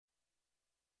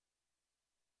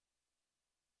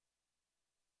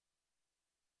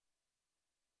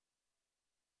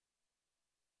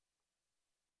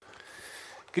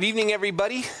Good evening,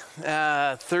 everybody.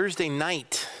 Thursday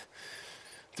night.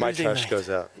 My trash goes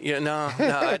out. Yeah, no.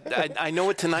 I know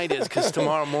what tonight is because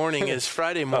tomorrow morning is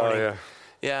Friday morning. Oh, yeah.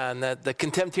 Yeah, and the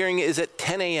contempt hearing is at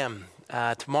 10 a.m.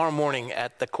 Tomorrow morning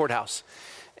at the courthouse.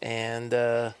 And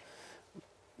it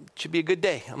should be a good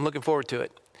day. I'm looking forward to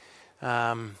it.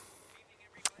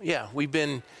 Yeah, we've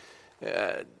been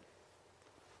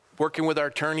working with our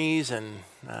attorneys and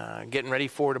getting ready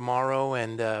for tomorrow.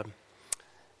 And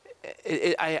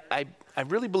I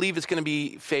really believe it's going to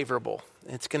be favorable.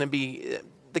 It's going to be,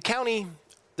 the county,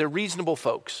 they're reasonable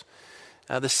folks.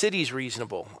 The city's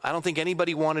reasonable. I don't think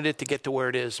anybody wanted it to get to where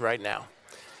it is right now.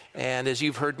 And as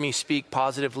you've heard me speak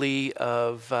positively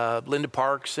of Linda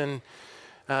Parks and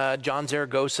John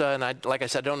Zaragoza, and like I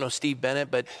said, I don't know Steve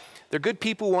Bennett, but they're good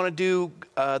people who want to do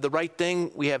the right thing.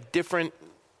 We have different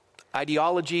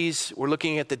ideologies. We're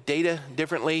looking at the data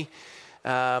differently.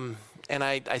 And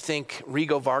I think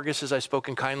Rigo Vargas, as I've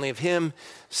spoken kindly of him,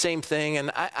 same thing. And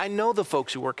I know the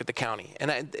folks who work at the county.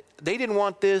 And they didn't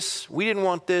want this. We didn't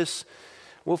want this.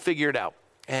 We'll figure it out.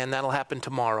 And that'll happen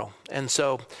tomorrow. And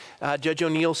so Judge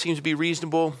O'Neill seems to be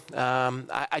reasonable.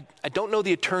 I don't know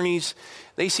the attorneys.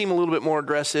 They seem a little bit more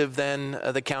aggressive than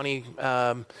the county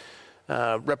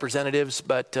representatives.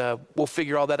 But we'll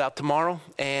figure all that out tomorrow.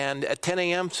 And at 10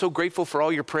 a.m., so grateful for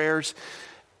all your prayers.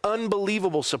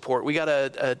 Unbelievable support. We got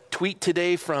a tweet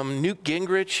today from Newt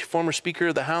Gingrich, former Speaker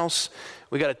of the House.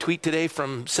 We got a tweet today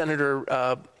from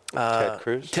Senator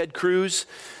Ted Cruz,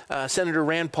 Senator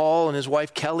Rand Paul and his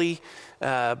wife Kelly.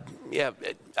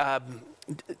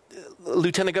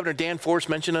 Lieutenant Governor Dan Forest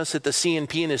mentioned us at the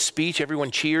CNP in his speech.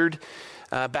 Everyone cheered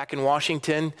back in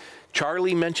Washington.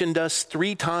 Charlie mentioned us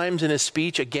 3 times in his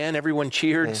speech. Again, everyone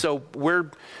cheered. So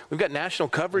we've got national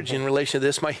coverage in relation to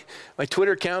this. My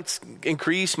Twitter account's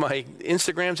increased. My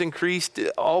Instagram's increased.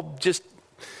 All just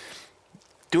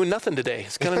doing nothing today.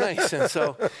 It's kind of nice. And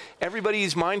so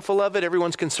everybody's mindful of it.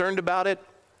 Everyone's concerned about it.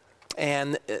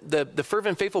 And the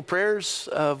fervent, faithful prayers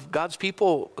of God's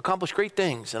people accomplish great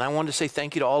things. And I wanted to say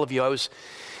thank you to all of you. I was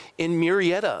in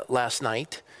Murrieta last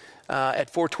night. At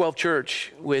 412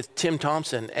 Church with Tim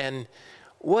Thompson, and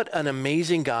what an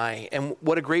amazing guy, and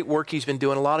what a great work he's been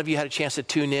doing. A lot of you had a chance to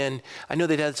tune in. I know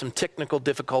they'd had some technical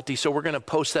difficulty, so we're going to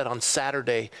post that on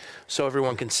Saturday so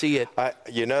everyone can see it. I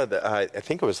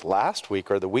think it was last week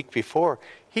or the week before,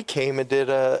 he came and did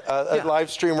a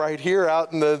live stream right here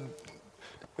out in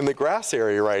the grass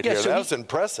area here. So that was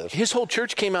impressive. His whole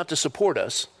church came out to support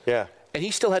us. Yeah. And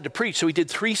he still had to preach. So he did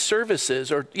 3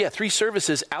 services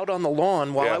out on the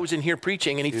lawn while I was in here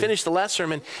preaching. And he finished the last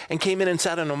sermon and came in and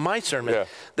sat in on my sermon. Yeah.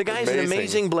 The guy's an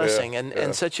amazing blessing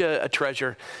and such a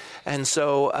treasure. And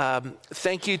so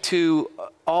thank you to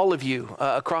all of you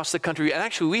across the country. And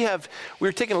actually, we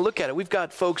were taking a look at it. We've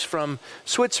got folks from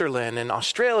Switzerland and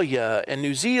Australia and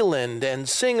New Zealand and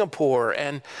Singapore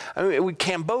and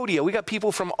Cambodia. We got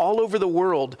people from all over the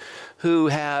world who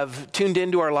have tuned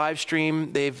into our live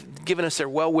stream. They've given us their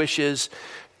well wishes,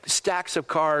 stacks of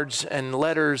cards and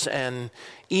letters and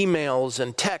emails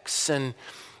and texts. And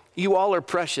you all are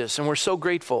precious, and we're so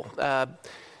grateful.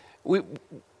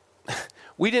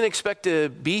 We didn't expect to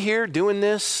be here doing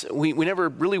this. We never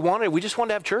really wanted it. We just wanted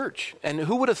to have church. And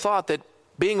who would have thought that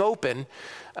being open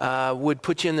would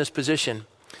put you in this position?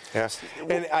 Yes.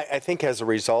 And I think as a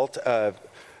result of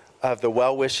the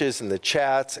well wishes and the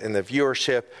chats and the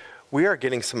viewership, we are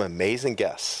getting some amazing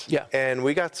guests. Yeah. And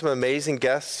we got some amazing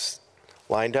guests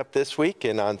lined up this week.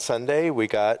 And on Sunday, we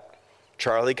got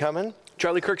Charlie coming.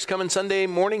 Charlie Kirk's coming Sunday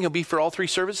morning. He'll be for all 3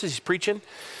 services. He's preaching.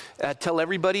 Tell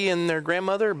everybody and their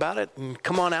grandmother about it and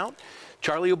come on out.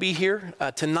 Charlie will be here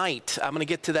tonight. I'm going to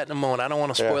get to that in a moment. I don't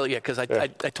want to spoil it yet because I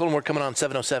told him we're coming on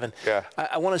 7:07. Yeah.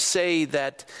 I want to say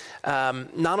that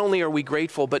not only are we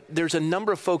grateful, but there's a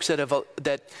number of folks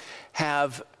that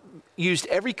have used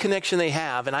every connection they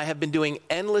have, and I have been doing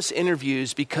endless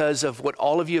interviews because of what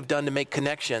all of you have done to make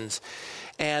connections.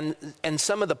 And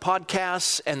some of the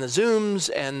podcasts and the Zooms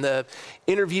and the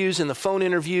interviews and the phone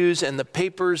interviews and the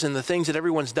papers and the things that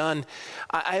everyone's done,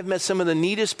 I have met some of the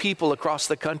neatest people across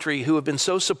the country who have been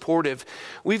so supportive.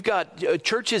 We've got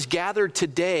churches gathered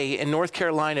today in North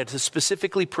Carolina to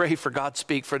specifically pray for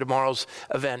Godspeak for tomorrow's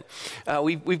event.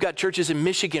 We've got churches in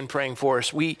Michigan praying for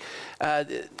us.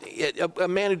 A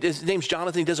man, his name's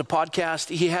Jonathan, he does a podcast.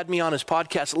 He had me on his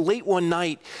podcast late one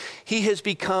night. He has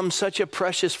become such a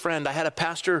precious friend. I had a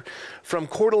pastor from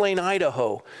Coeur d'Alene,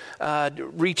 Idaho,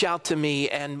 reach out to me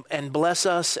and bless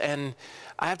us. And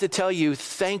I have to tell you,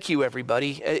 thank you,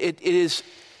 everybody. It is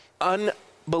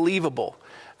unbelievable,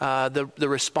 the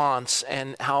response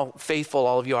and how faithful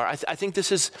all of you are. I think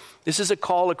this is a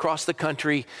call across the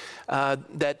country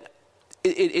that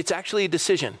it's actually a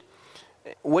decision.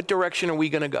 What direction are we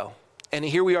going to go? And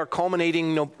here we are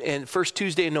culminating in first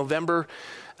Tuesday in November.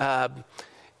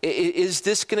 Is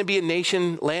this going to be a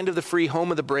nation, land of the free,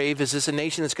 home of the brave? Is this a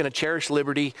nation that's going to cherish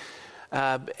liberty?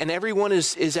 And everyone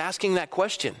is asking that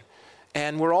question,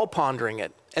 and we're all pondering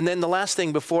it. And then the last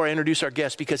thing before I introduce our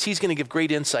guest, because he's going to give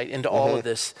great insight into all of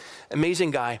this,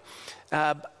 amazing guy.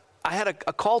 I had a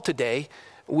call today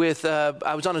with,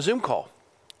 I was on a Zoom call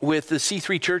with the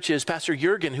C3 Church's Pastor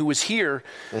Jurgen, who was here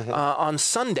on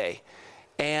Sunday.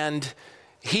 And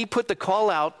he put the call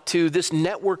out to this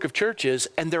network of churches,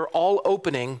 and they're all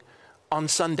opening on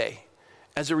Sunday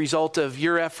as a result of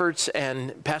your efforts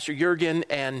and Pastor Jurgen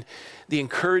and the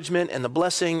encouragement and the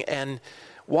blessing and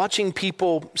watching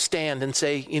people stand and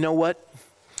say, you know what?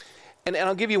 And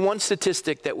I'll give you one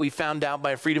statistic that we found out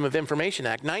by Freedom of Information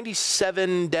Act,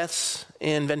 97 deaths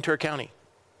in Ventura County.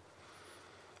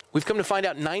 We've come to find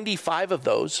out 95 of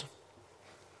those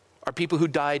are people who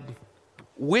died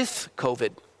with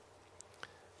COVID.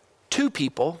 2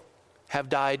 people have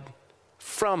died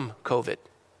from COVID.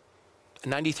 A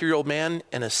 93-year-old man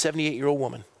and a 78-year-old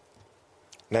woman.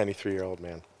 93-year-old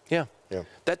man. Yeah. Yeah.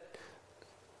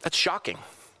 That's shocking.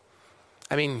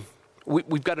 I mean,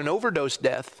 we've got an overdose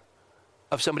death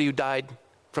of somebody who died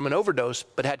from an overdose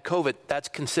but had COVID. That's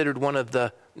considered one of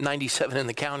the 97 in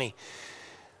the county.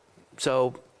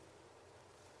 So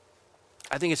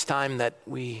I think it's time that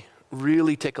we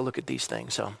really take a look at these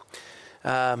things. So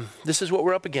this is what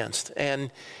we're up against.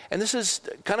 And this is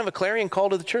kind of a clarion call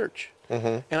to the church.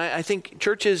 And I think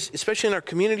churches, especially in our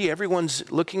community,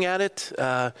 everyone's looking at it.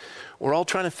 We're all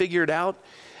trying to figure it out.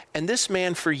 And this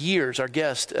man for years, our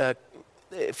guest,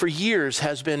 for years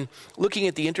has been looking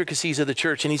at the intricacies of the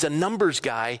church. And he's a numbers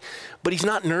guy, but he's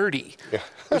not nerdy,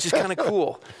 which is kind of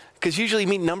cool. Because usually you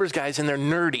meet numbers guys and they're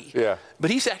nerdy. Yeah.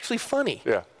 But he's actually funny.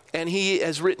 Yeah. And he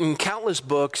has written countless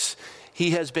books.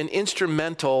 He has been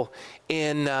instrumental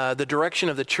in the direction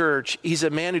of the church. He's a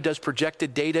man who does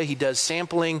projected data. He does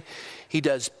sampling. He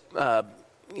does,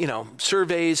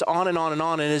 surveys, on and on and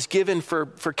on, and has given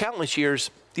for countless years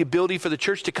the ability for the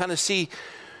church to kind of see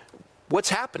what's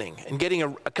happening and getting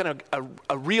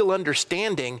a real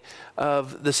understanding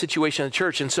of the situation of the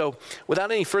church. And so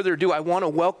without any further ado, I want to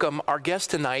welcome our guest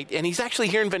tonight. And he's actually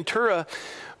here in Ventura,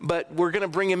 but we're going to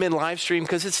bring him in live stream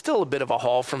because it's still a bit of a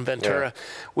haul from Ventura. Yeah.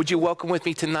 Would you welcome with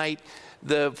me tonight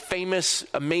the famous,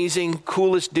 amazing,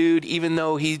 coolest dude, even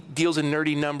though he deals in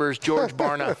nerdy numbers, George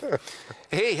Barna.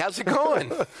 Hey, how's it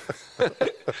going?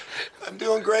 I'm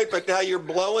doing great, but now you're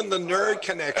blowing the nerd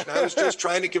connection. I was just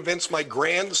trying to convince my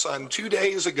grandson 2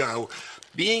 days ago,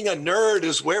 being a nerd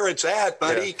is where it's at,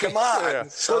 buddy. Yeah. Come on. Yeah.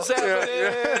 So, what's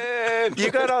happening?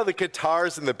 You got all the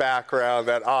guitars in the background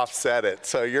that offset it,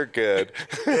 so you're good.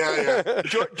 Yeah.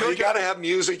 George, you got to have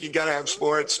music. You got to have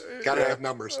sports. Got to have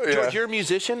numbers. George, you're a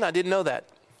musician? I didn't know that.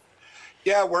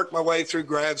 Yeah, I worked my way through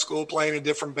grad school playing in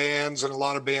different bands and a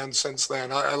lot of bands since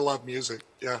then. I love music.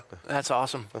 Yeah. That's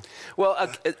awesome. Well,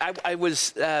 I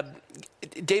was,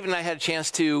 David and I had a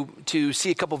chance to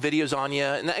see a couple videos on you.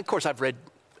 And of course, I'd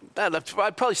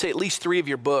probably say at least 3 of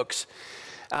your books.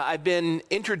 I've been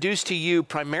introduced to you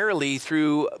primarily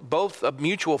through both a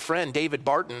mutual friend, David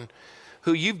Barton,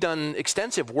 who you've done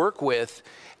extensive work with.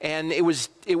 And it was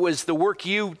the work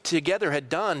you together had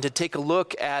done to take a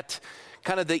look at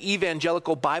kind of the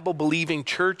evangelical Bible-believing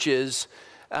churches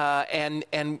and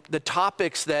the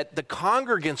topics that the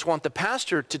congregants want the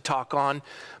pastor to talk on,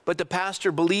 but the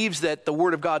pastor believes that the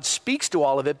Word of God speaks to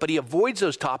all of it, but he avoids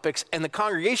those topics, and the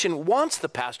congregation wants the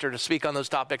pastor to speak on those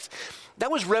topics. That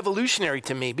was revolutionary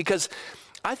to me because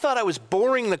I thought I was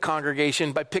boring the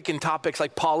congregation by picking topics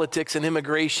like politics and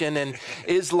immigration and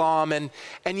Islam, and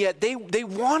yet they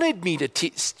wanted me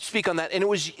to speak on that, and it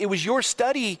was your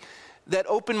study that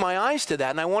opened my eyes to that.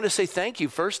 And I want to say thank you,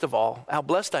 first of all, how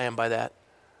blessed I am by that.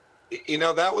 You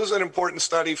know, that was an important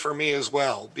study for me as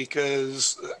well,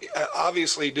 because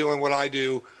obviously doing what I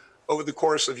do over the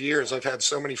course of years, I've had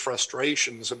so many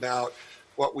frustrations about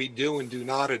what we do and do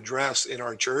not address in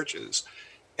our churches.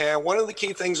 And one of the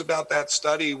key things about that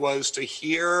study was to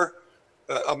hear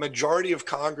a majority of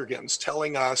congregants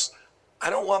telling us,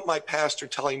 I don't want my pastor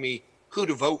telling me who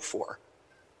to vote for,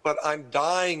 but I'm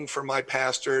dying for my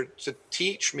pastor to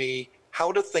teach me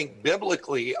how to think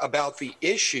biblically about the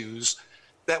issues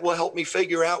that will help me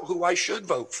figure out who I should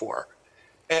vote for.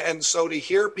 And so to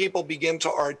hear people begin to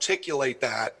articulate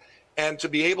that and to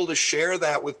be able to share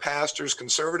that with pastors,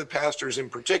 conservative pastors in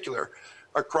particular,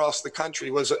 across the country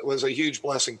was a huge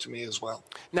blessing to me as well.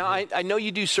 Now, I know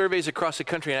you do surveys across the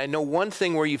country, and I know one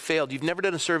thing where you failed. You've never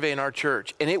done a survey in our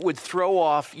church, and it would throw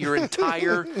off your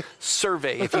entire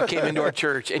survey if you came into our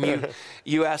church and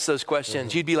you asked those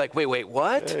questions. You'd be like, wait,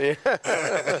 what?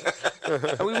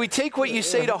 We take what you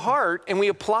say to heart, and we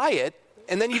apply it,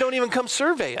 and then you don't even come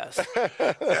survey us.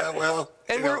 Yeah, well,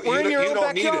 and we're in your own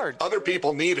backyard. Other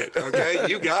people need it, okay?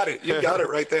 You got it. You got it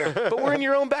right there. But we're in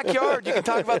your own backyard. You can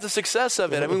talk about the success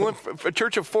of it. I mean, we went from a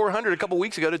church of 400 a couple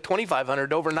weeks ago to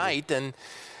 2,500 overnight, and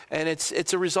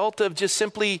it's a result of just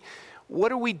simply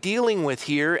what are we dealing with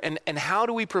here, and how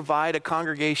do we provide a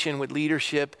congregation with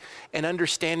leadership and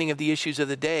understanding of the issues of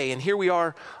the day? And here we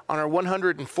are on our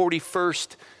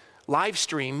 141st live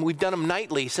stream. We've done them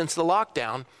nightly since the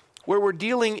lockdown, where we're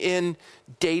dealing in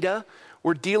data,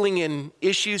 we're dealing in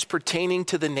issues pertaining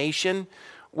to the nation.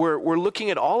 We're looking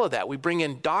at all of that. We bring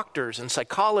in doctors and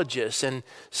psychologists and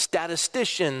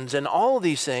statisticians and all of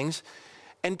these things.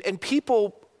 And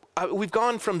people, we've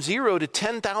gone from 0 to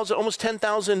 10,000, almost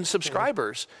 10,000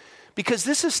 subscribers, because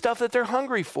this is stuff that they're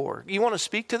hungry for. You want to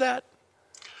speak to that?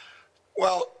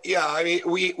 Well, yeah, I mean,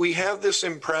 we have this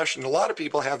impression, a lot of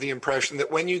people have the impression that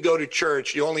when you go to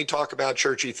church, you only talk about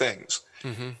churchy things.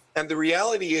 Mm-hmm. And the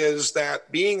reality is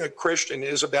that being a Christian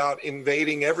is about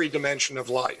invading every dimension of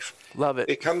life. Love it.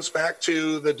 It comes back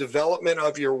to the development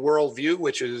of your worldview,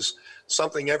 which is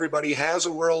something everybody has a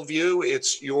worldview.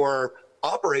 It's your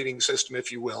operating system,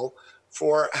 if you will,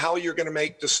 for how you're going to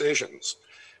make decisions.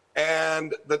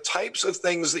 And the types of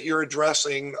things that you're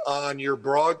addressing on your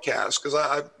broadcast, because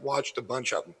I've watched a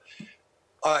bunch of them,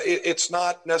 it's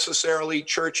not necessarily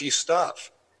churchy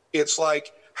stuff. It's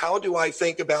like, how do I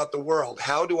think about the world?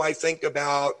 How do I think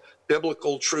about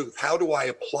biblical truth? How do I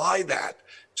apply that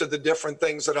to the different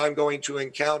things that I'm going to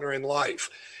encounter in life?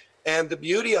 And the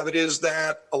beauty of it is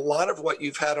that a lot of what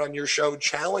you've had on your show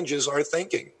challenges our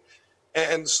thinking.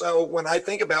 And so when I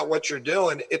think about what you're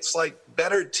doing, it's like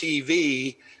better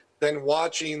TV than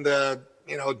watching the,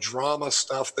 drama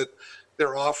stuff that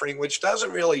they're offering, which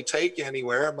doesn't really take you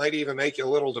anywhere. It might even make you a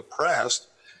little depressed.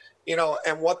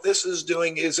 And what this is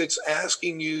doing is it's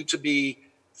asking you to be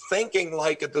thinking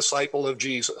like a disciple of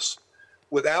Jesus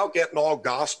without getting all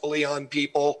gospel-y on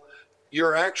people.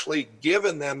 You're actually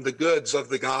giving them the goods of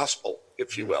the gospel,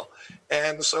 if you will.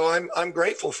 And so I'm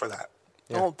grateful for that.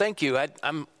 Yeah. Oh, thank you.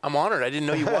 I'm honored. I didn't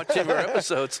know you watched any of our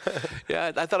episodes.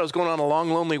 Yeah, I thought I was going on a long,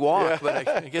 lonely walk, but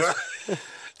I guess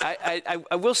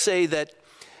I will say that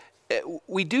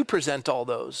we do present all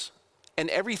those, and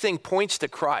everything points to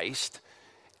Christ.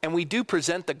 And we do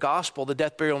present the gospel, the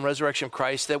death, burial, and resurrection of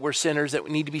Christ, that we're sinners, that we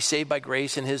need to be saved by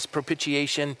grace and his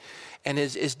propitiation and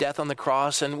his death on the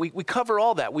cross. And we cover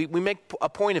all that. We make a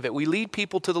point of it. We lead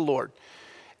people to the Lord,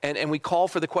 and we call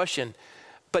for the question.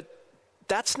 But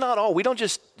that's not all. We don't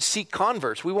just seek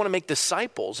converts. We want to make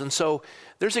disciples. And so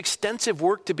there's extensive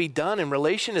work to be done in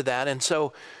relation to that. And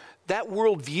so that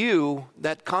worldview,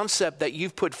 that concept that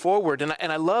you've put forward, and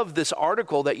I love this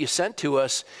article that you sent to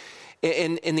us.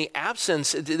 In the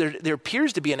absence, there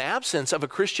appears to be an absence of a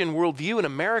Christian worldview in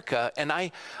America, and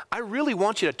I really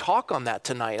want you to talk on that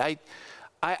tonight.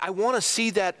 I want to see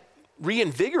that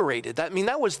reinvigorated.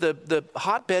 That was the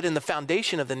hotbed and the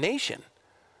foundation of the nation.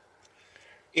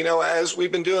 As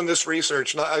we've been doing this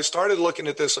research, and I started looking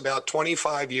at this about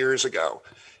 25 years ago,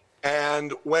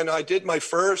 and when I did my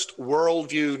first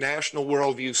national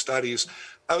worldview studies,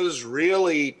 I was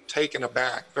really taken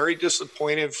aback, very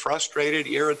disappointed, frustrated,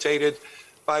 irritated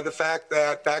by the fact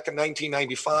that back in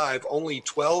 1995, only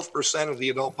 12% of the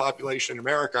adult population in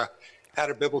America had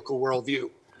a biblical worldview.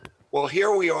 Well,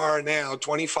 here we are now,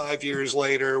 25 years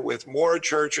later, with more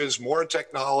churches, more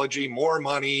technology, more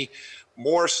money,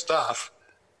 more stuff,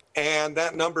 and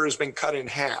that number has been cut in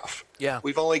half. Yeah.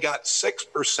 We've only got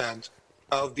 6%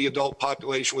 of the adult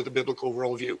population with a biblical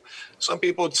worldview. Some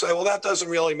people would say, well, that doesn't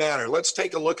really matter. Let's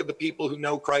take a look at the people who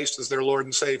know Christ as their Lord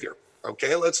and Savior.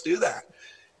 Okay, let's do that.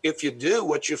 If you do,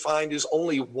 what you find is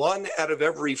only 1 out of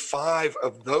every 5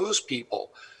 of those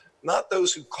people, not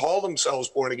those who call themselves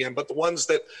born again, but the ones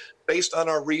that, based on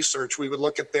our research, we would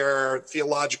look at their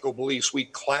theological beliefs. We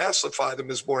classify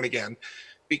them as born again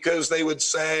because they would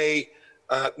say,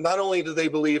 not only do they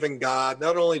believe in God,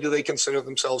 not only do they consider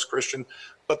themselves Christian,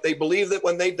 but they believe that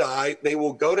when they die, they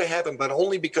will go to heaven, but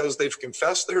only because they've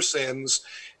confessed their sins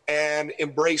and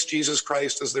embraced Jesus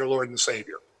Christ as their Lord and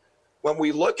Savior. When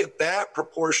we look at that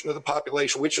proportion of the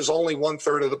population, which is only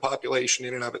 1/3 of the population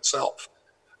in and of itself,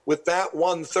 with that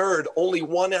 1/3, only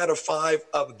 1 out of 5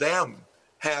 of them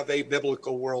have a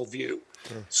biblical worldview.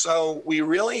 So we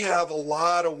really have a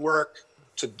lot of work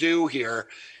to do here.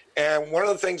 And one of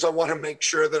the things I want to make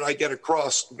sure that I get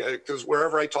across, because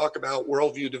wherever I talk about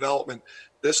worldview development,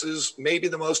 this is maybe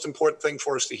the most important thing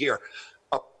for us to hear.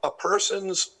 A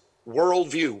person's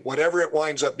worldview, whatever it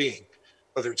winds up being,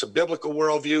 whether it's a biblical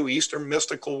worldview, Eastern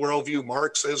mystical worldview,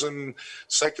 Marxism,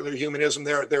 secular humanism,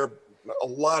 there are a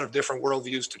lot of different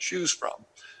worldviews to choose from.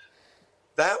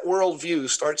 That worldview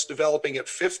starts developing at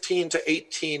 15 to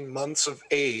 18 months of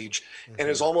age and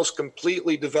is almost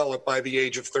completely developed by the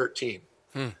age of 13.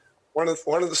 One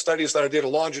of the studies that I did, a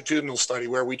longitudinal study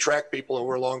where we track people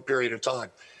over a long period of time.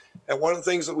 And one of the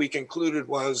things that we concluded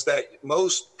was that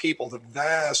most people, the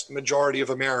vast majority of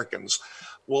Americans,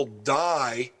 will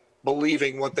die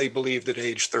believing what they believed at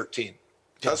age 13.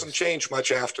 Doesn't change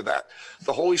much after that.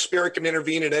 The Holy Spirit can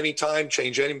intervene at any time,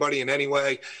 change anybody in any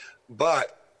way.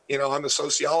 But, I'm a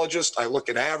sociologist. I look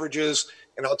at averages.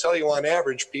 And I'll tell you, on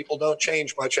average, people don't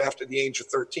change much after the age of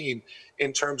 13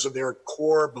 in terms of their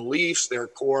core beliefs, their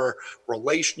core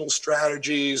relational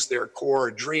strategies, their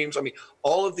core dreams. I mean,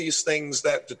 all of these things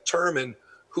that determine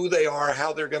who they are,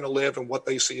 how they're going to live, and what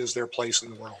they see as their place in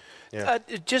the world. Yeah.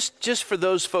 Just for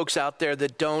those folks out there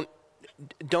that don't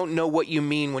know what you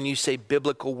mean when you say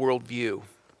biblical worldview,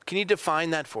 can you define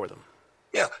that for them?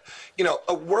 Yeah.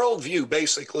 A worldview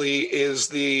basically is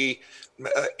the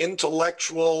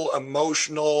intellectual,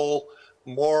 emotional,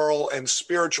 moral, and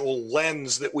spiritual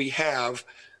lens that we have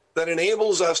that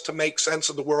enables us to make sense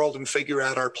of the world and figure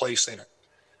out our place in it.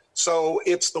 So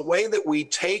it's the way that we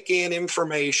take in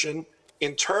information,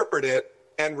 interpret it,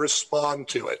 and respond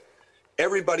to it.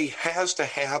 Everybody has to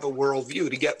have a worldview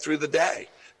to get through the day.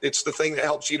 It's the thing that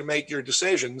helps you to make your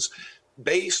decisions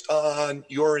based on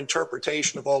your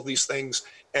interpretation of all these things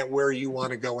and where you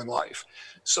want to go in life.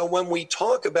 So when we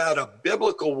talk about a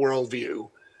biblical worldview,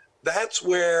 that's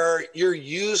where you're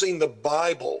using the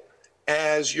Bible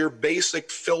as your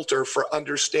basic filter for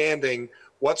understanding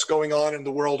what's going on in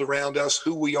the world around us,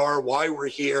 who we are, why we're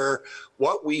here,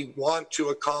 what we want to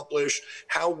accomplish,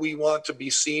 how we want to be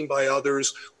seen by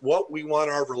others, what we want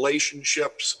our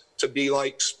relationships to be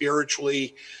like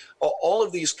spiritually, all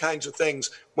of these kinds of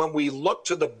things. When we look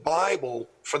to the Bible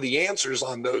for the answers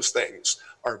on those things,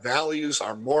 our values,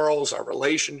 our morals, our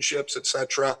relationships,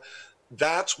 etc.,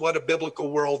 that's what a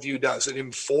biblical worldview does. It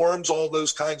informs all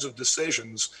those kinds of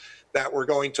decisions that we're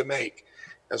going to make.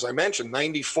 As I mentioned,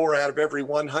 94 out of every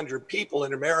 100 people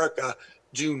in America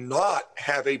do not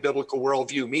have a biblical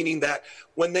worldview, meaning that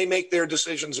when they make their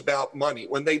decisions about money,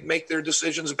 when they make their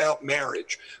decisions about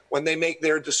marriage, when they make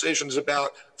their decisions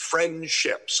about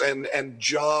friendships and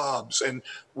jobs and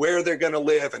where they're going to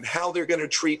live and how they're going to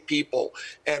treat people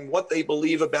and what they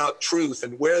believe about truth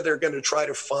and where they're going to try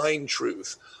to find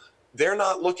truth, they're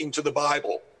not looking to the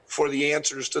Bible for the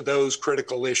answers to those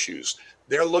critical issues.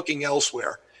 They're looking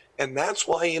elsewhere. And that's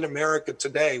why in America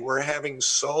today we're having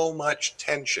so much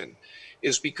tension,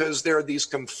 is because there are these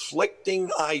conflicting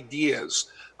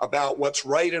ideas about what's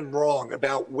right and wrong,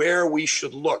 about where we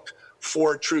should look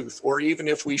for truth, or even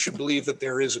if we should believe that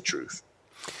there is a truth.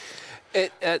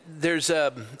 There's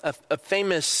a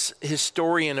famous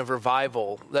historian of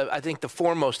revival, I think the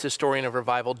foremost historian of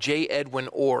revival, J. Edwin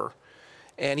Orr,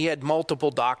 and he had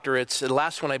multiple doctorates. The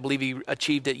last one I believe he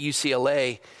achieved at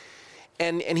UCLA.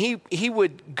 And he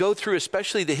would go through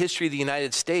especially the history of the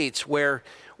United States, where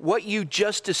what you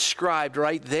just described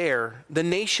right there, the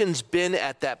nation's been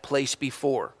at that place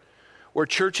before, where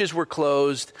churches were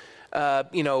closed,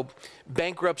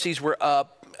 bankruptcies were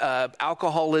up,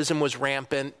 alcoholism was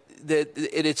rampant.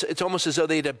 It's almost as though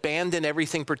they'd abandoned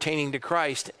everything pertaining to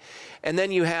Christ. And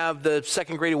then you have the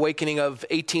Second Great Awakening of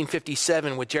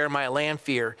 1857 with Jeremiah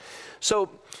Lanphier. So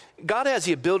God has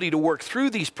the ability to work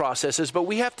through these processes, but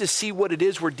we have to see what it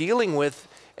is we're dealing with,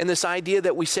 and this idea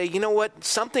that we say, you know what,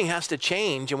 something has to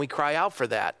change, and we cry out for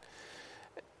that.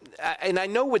 And I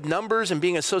know with numbers and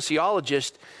being a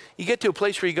sociologist, you get to a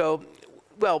place where you go,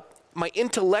 well, my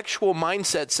intellectual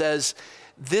mindset says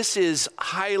this is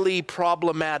highly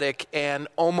problematic and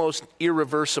almost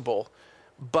irreversible,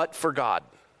 but for God.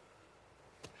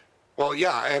 Well,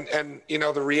 yeah, and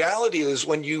the reality is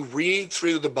when you read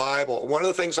through the Bible, one of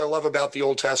the things I love about the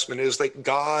Old Testament is that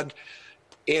God,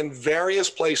 in various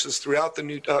places throughout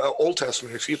the Old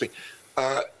Testament,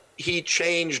 he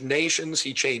changed nations,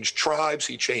 he changed tribes,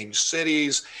 he changed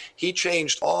cities, he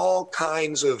changed all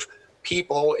kinds of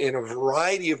people in a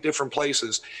variety of different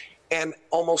places. And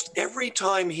almost every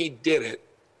time he did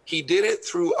it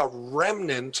through a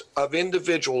remnant of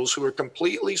individuals who were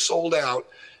completely sold out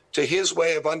to his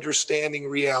way of understanding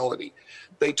reality.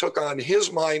 They took on his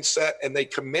mindset and they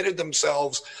committed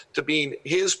themselves to being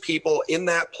his people in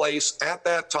that place at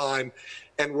that time.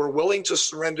 and were willing to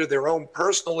surrender their own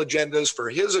personal agendas for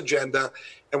his agenda,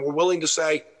 and were willing to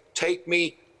say, take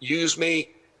me, use me,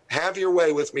 have your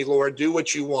way with me, Lord, do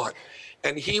what you want.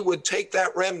 And he would take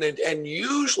that remnant, and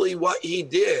usually what he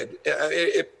did,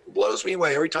 it blows me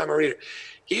away every time I read it.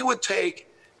 He would take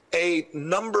a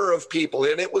number of people,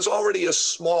 and it was already a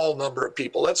small number of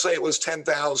people. Let's say it was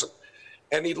 10,000.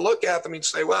 And he'd look at them and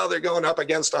say, well, they're going up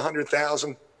against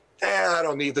 100,000. I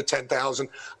don't need the 10,000.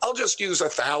 I'll just use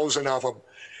 1,000 of them.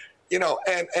 You know,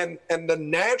 and the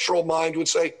natural mind would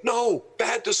say, no,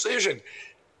 bad decision.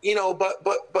 You know, but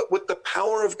with the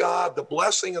power of God, the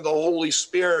blessing of the Holy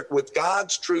Spirit, with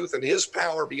God's truth and his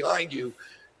power behind you,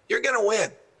 you're going to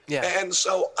win. Yeah. And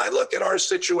so I look at our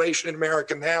situation in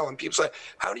America now, and people say,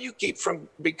 how do you keep from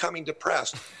becoming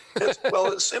depressed?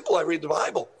 Well, it's simple. I read the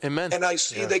Bible. Amen. And I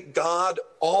see that God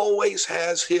always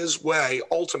has his way,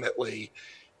 ultimately.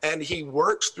 And he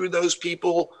works through those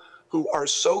people who are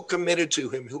so committed to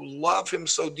him, who love him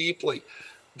so deeply,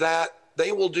 that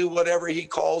they will do whatever he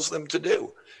calls them to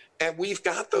do. And we've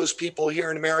got those people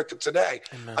here in America today.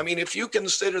 Amen. I mean, if you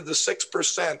consider the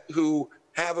 6% who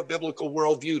have a biblical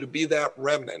worldview to be that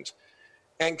remnant,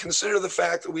 and consider the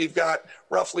fact that we've got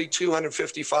roughly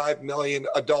 255 million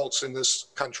adults in this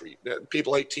country,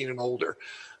 people 18 and older.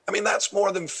 I mean, that's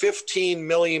more than 15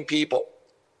 million people.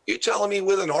 You telling me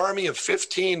with an army of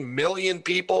 15 million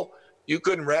people, you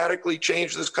couldn't radically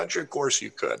change this country? Of course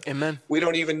you could. Amen. We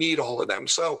don't even need all of them.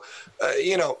 So,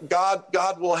 you know,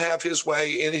 God will have his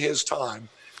way in his time.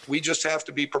 We just have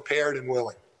to be prepared and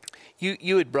willing.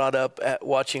 You had brought up at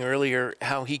watching earlier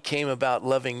how he came about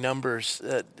loving numbers.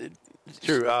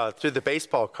 Through the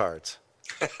baseball cards.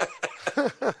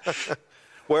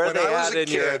 Where are they at in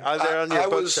your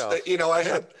bookshelf? You know, I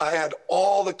had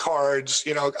all the cards.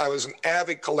 You know, I was an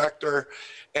avid collector,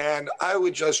 and I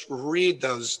would just read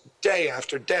those day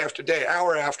after day after day,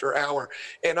 hour after hour,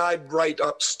 and I'd write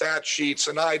up stat sheets,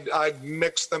 and I'd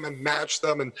mix them and match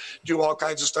them and do all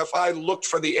kinds of stuff. I looked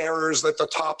for the errors that the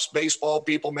Topps baseball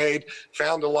people made,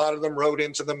 found a lot of them, wrote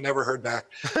into them, never heard back.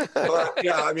 But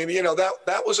yeah, I mean, you know,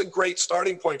 that was a great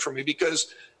starting point for me,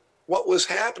 because what was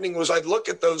happening was I'd look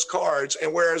at those cards,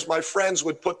 and whereas my friends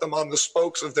would put them on the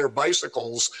spokes of their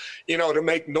bicycles, you know, to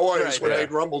make noise when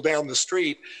they'd rumble down the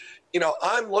street, you know,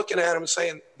 I'm looking at them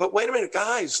saying, but wait a minute,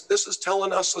 guys, this is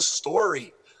telling us a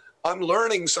story. I'm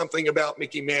learning something about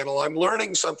Mickey Mantle. I'm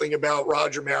learning something about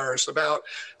Roger Maris, about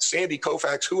Sandy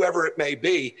Koufax, whoever it may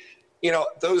be. You know,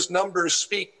 those numbers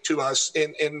speak to us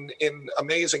in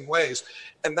amazing ways.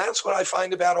 And that's what I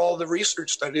find about all the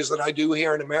research studies that I do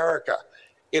here in America.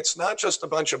 It's not just a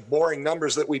bunch of boring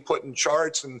numbers that we put in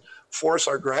charts and force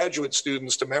our graduate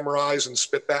students to memorize and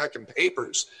spit back in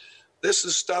papers. This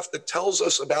is stuff that tells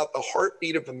us about the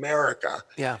heartbeat of America,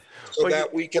 so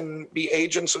that we can be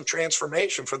agents of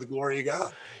transformation for the glory of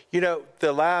God. You know,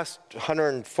 the last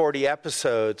 140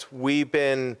 episodes, we've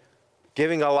been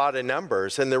giving a lot of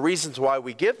numbers. And the reasons why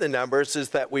we give the numbers is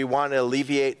that we want to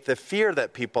alleviate the fear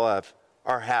that people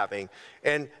are having.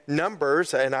 And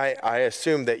numbers, and I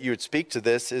assume that you would speak to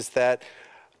this, is that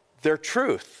they're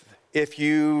truth. If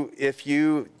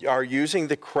you are using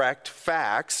the correct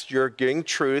facts, you're getting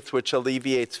truth, which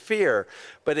alleviates fear.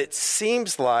 But it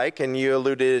seems like, and you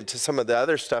alluded to some of the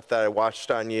other stuff that I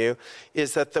watched on you,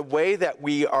 is that the way that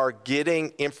we are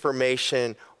getting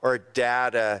information or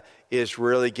data is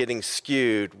really getting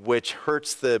skewed, which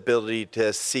hurts the ability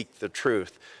to seek the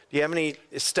truth. Do you have any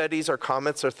studies or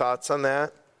comments or thoughts on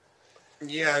that?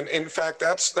 Yeah, and in fact,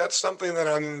 that's something that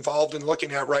I'm involved in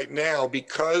looking at right now.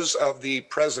 Because of the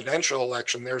presidential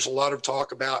election, there's a lot of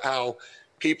talk about how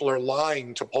people are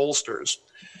lying to pollsters.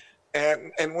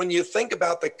 And when you think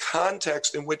about the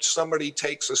context in which somebody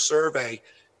takes a survey,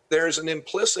 there's an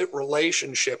implicit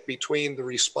relationship between the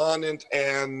respondent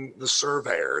and the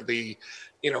surveyor, the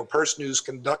person who's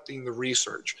conducting the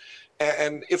research.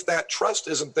 And if that trust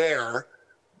isn't there,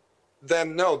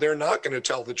 then no, they're not going to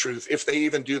tell the truth if they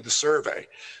even do the survey.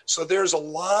 So there's a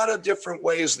lot of different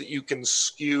ways that you can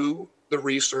skew the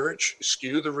research,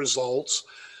 skew the results,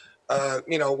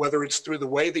 whether it's through the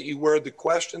way that you word the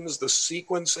questions, the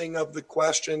sequencing of the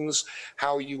questions,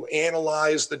 how you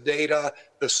analyze the data,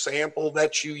 the sample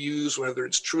that you use, whether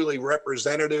it's truly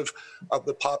representative of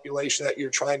the population that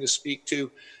you're trying to speak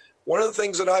to. One of the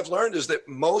things that I've learned is that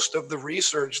most of the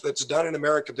research that's done in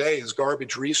America today is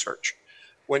garbage research.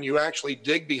 When you actually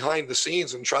dig behind the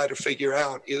scenes and try to figure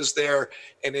out, is there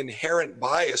an inherent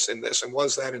bias in this, and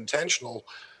was that intentional?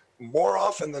 More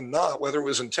often than not, whether it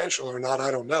was intentional or not, I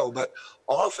don't know, but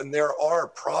often there are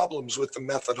problems with the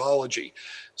methodology.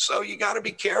 So you got to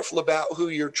be careful about who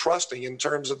you're trusting in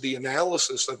terms of the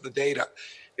analysis of the data.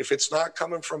 If it's not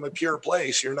coming from a pure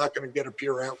place, you're not going to get a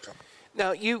pure outcome.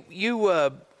 Now, you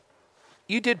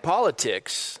did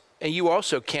politics, and you were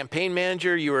also campaign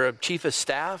manager. You were a chief of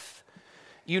staff.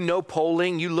 You know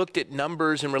polling. You looked at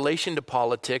numbers in relation to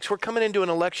politics. We're coming into an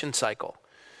election cycle.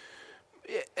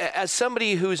 As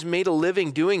somebody who's made a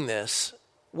living doing this,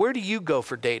 where do you go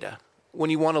for data when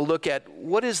you want to look at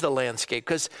what is the landscape?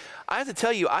 Because I have to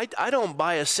tell you, I don't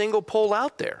buy a single poll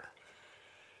out there.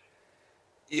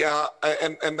 Yeah,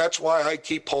 and that's why I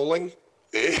keep polling,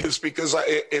 is because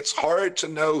it's hard to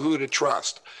know who to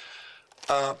trust.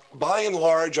 By and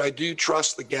large, I do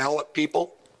trust the Gallup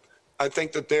people. I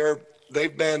think that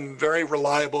they've been very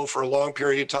reliable for a long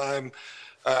period of time.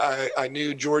 I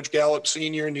knew George Gallup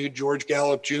Sr., knew George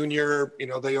Gallup Jr.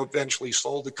 They eventually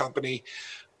sold the company.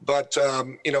 But,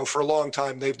 for a long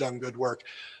time, they've done good work.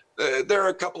 There are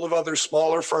a couple of other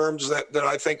smaller firms that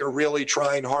I think are really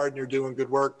trying hard and are doing good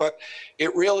work. But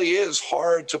it really is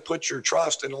hard to put your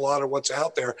trust in a lot of what's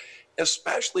out there,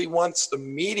 especially once the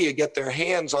media get their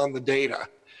hands on the data,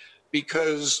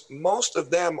 because most of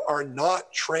them are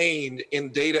not trained in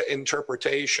data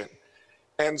interpretation.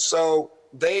 And so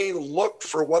they look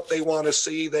for what they want to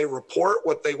see. They report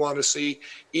what they want to see,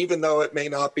 even though it may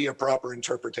not be a proper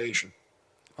interpretation.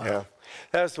 Wow. Yeah,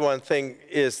 that's the one thing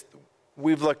is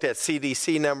we've looked at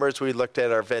CDC numbers. We looked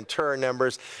at our Ventura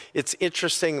numbers. It's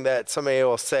interesting that somebody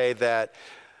will say that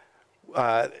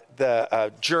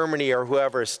Germany or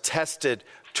whoever has tested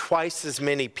twice as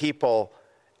many people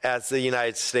as the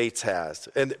United States has.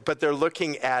 But they're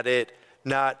looking at it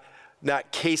not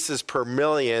cases per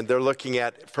million. They're looking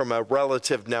at it from a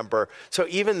relative number. So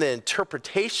even the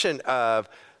interpretation of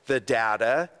the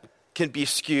data can be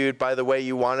skewed by the way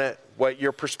you want it, what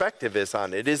your perspective is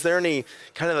on it. Is there any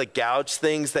kind of like gouge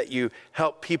things that you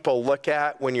help people look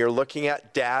at when you're looking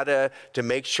at data to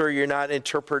make sure you're not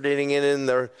interpreting it in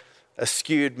a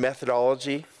skewed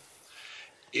methodology?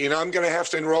 I'm going to have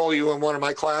to enroll you in one of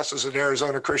my classes at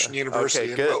Arizona Christian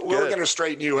University. Okay, good, we're going to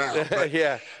straighten you out. But,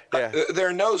 yeah. There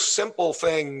are no simple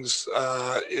things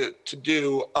to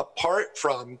do apart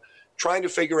from trying to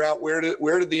figure out where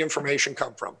did the information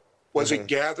come from? Was it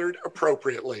gathered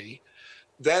appropriately?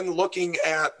 Then looking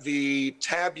at the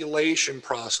tabulation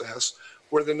process,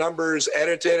 where the numbers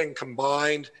edited and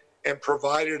combined and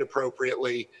provided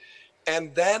appropriately,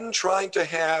 and then trying to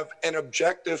have an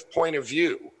objective point of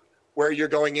view where you're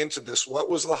going into this.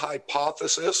 What was the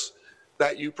hypothesis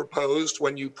that you proposed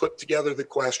when you put together the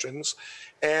questions?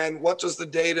 And what does the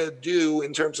data do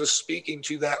in terms of speaking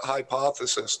to that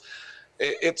hypothesis?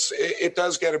 It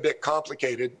does get a bit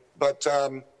complicated, but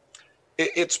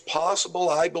it's possible,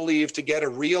 I believe, to get a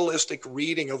realistic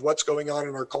reading of what's going on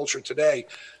in our culture today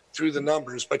through the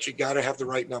numbers, but you got to have the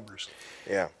right numbers.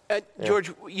 Yeah.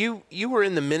 George, you were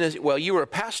in the ministry. Well, you were a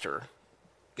pastor,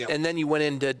 and then you went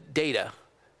into data.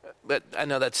 But I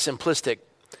know that's simplistic.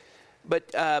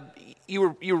 But you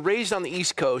were raised on the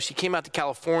East Coast. You came out to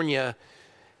California.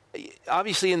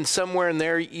 Obviously, in somewhere in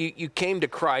there, you came to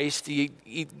Christ. You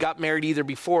got married either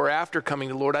before or after coming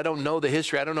to the Lord. I don't know the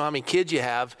history. I don't know how many kids you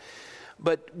have.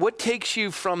 But what takes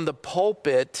you from the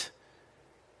pulpit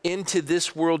into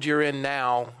this world you're in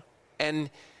now? And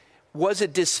was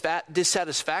it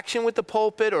dissatisfaction with the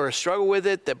pulpit or a struggle with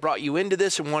it that brought you into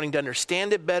this and wanting to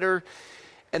understand it better?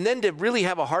 And then to really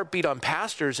have a heartbeat on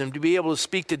pastors and to be able to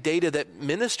speak to data that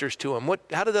ministers to them.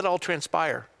 How did that all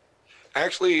transpire?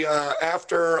 Actually,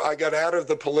 after I got out of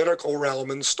the political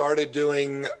realm and started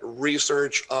doing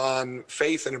research on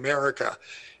faith in America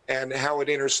and how it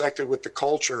intersected with the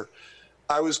culture,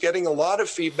 I was getting a lot of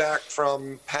feedback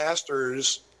from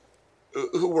pastors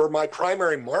who were my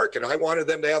primary market. I wanted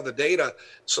them to have the data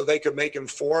so they could make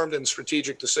informed and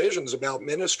strategic decisions about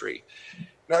ministry.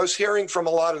 And I was hearing from a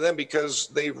lot of them because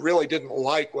they really didn't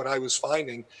like what I was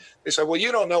finding. They said, well,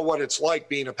 you don't know what it's like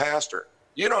being a pastor.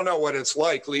 You don't know what it's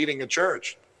like leading a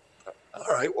church. All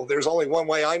right, well, there's only one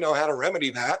way I know how to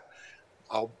remedy that.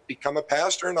 I'll become a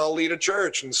pastor and I'll lead a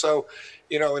church. And so,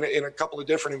 in a couple of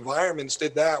different environments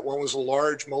did that. One was a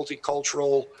large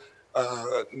multicultural,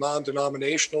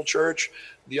 non-denominational church.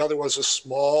 The other was a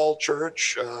small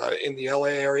church in the LA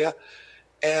area.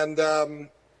 And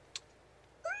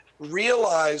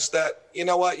realized that,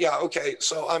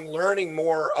 so I'm learning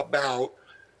more about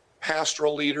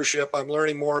pastoral leadership. I'm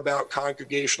learning more about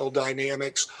congregational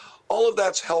dynamics. All of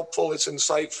that's helpful. It's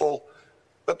insightful.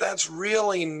 But that's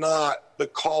really not the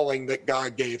calling that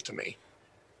God gave to me.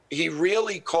 He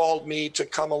really called me to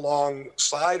come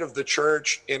alongside of the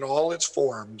church in all its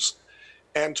forms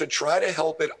and to try to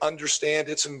help it understand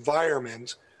its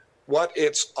environment, what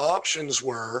its options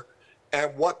were,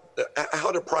 and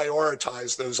how to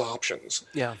prioritize those options.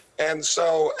 Yeah. And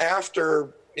so after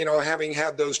having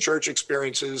had those church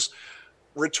experiences,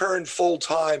 return full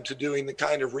time to doing the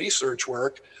kind of research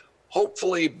work,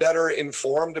 hopefully better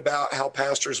informed about how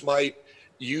pastors might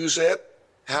use it,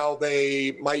 how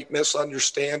they might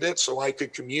misunderstand it, so I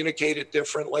could communicate it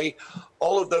differently.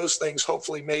 All of those things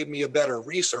hopefully made me a better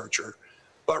researcher.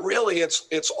 But really,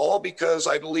 it's all because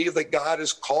I believe that God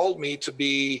has called me to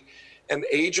be an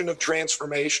agent of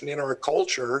transformation in our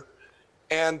culture.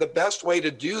 And the best way to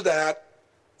do that,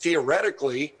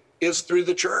 theoretically, is through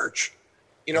the church,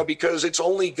 because it's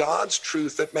only God's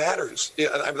truth that matters.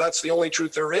 That's the only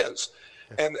truth there is.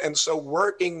 And so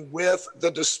working with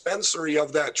the dispensary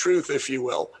of that truth, if you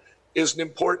will, is an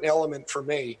important element for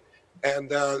me.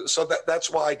 And so that's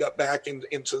why I got back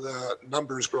into the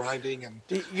numbers grinding and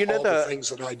all the things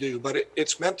that I do. But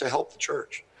it's meant to help the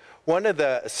church. One of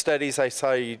the studies I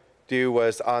saw you do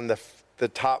was on the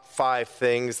top 5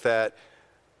 things that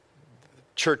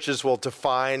churches will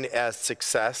define as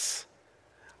success.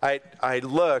 I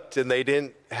looked, and they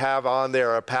didn't have on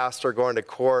there a pastor going to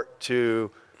court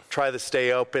to try to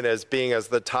stay open as being as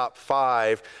the top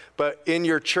 5. But in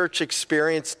your church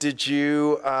experience, did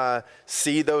you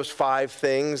see those 5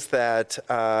 things that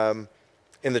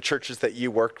in the churches that you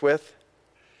worked with?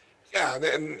 Yeah,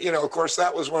 and of course,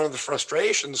 that was one of the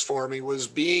frustrations for me, was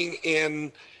being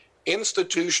in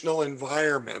institutional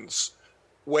environments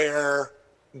where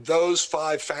those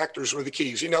 5 factors were the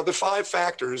keys. The 5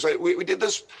 factors, we did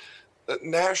this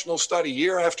national study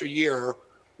year after year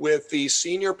with the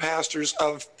senior pastors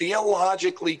of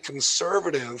theologically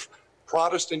conservative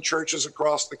Protestant churches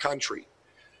across the country.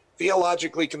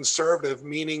 Theologically conservative,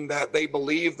 meaning that they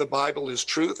believe the Bible is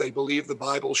truth. They believe the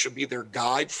Bible should be their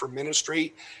guide for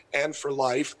ministry and for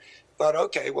life. But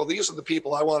okay, well, these are the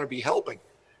people I want to be helping.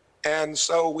 And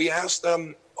so we asked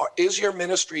them, is your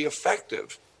ministry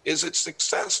effective? Is it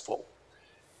successful?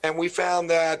 And we found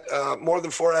that more than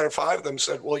 4 out of 5 of them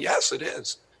said, well, yes, it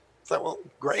is. I thought, well,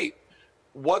 great.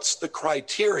 What's the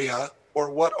criteria, or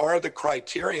what are the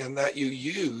criterion that you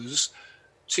use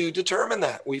to determine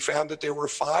that? We found that there were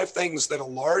 5 things that a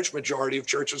large majority of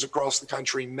churches across the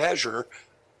country measure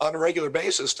on a regular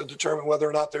basis to determine whether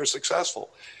or not they're successful.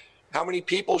 How many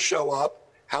people show up,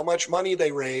 how much money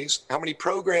they raise, how many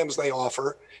programs they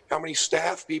offer, how many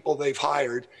staff people they've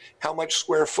hired, how much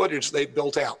square footage they've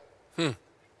built out. Now,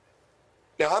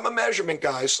 I'm a measurement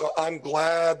guy, so I'm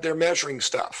glad they're measuring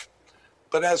stuff.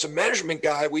 But as a measurement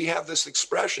guy, we have this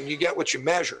expression, you get what you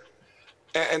measure.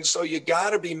 And so you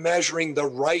got to be measuring the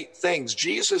right things.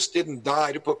 Jesus didn't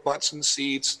die to put butts in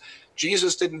seats.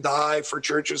 Jesus didn't die for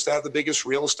churches to have the biggest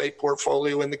real estate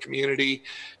portfolio in the community.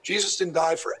 Jesus didn't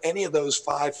die for any of those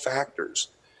 5 factors.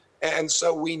 And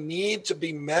so we need to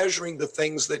be measuring the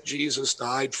things that Jesus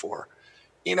died for.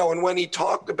 And when he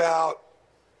talked about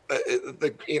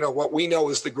what we know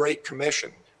is the Great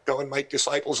Commission, go and make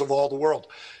disciples of all the world.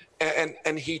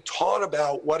 And he taught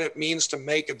about what it means to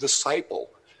make a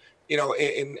disciple.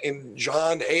 In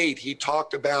John 8, he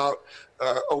talked about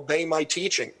obey my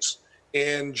teachings.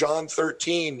 In John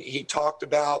 13, he talked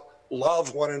about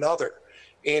love one another.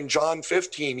 In John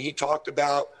 15, he talked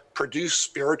about produce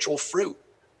spiritual fruit.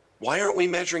 Why aren't we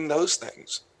measuring those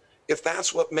things? If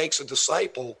that's what makes a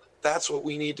disciple, that's what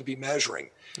we need to be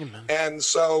measuring. Amen. And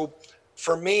so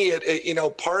for me,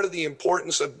 part of the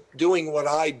importance of doing what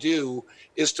I do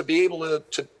is to be able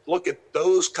to look at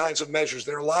those kinds of measures.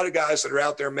 There are a lot of guys that are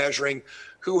out there measuring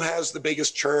who has the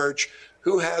biggest church,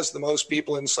 who has the most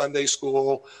people in Sunday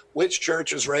school, which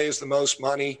church has raised the most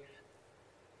money.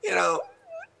 God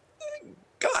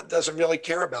doesn't really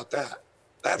care about that.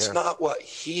 That's not what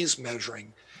he's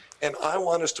measuring. And I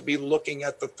want us to be looking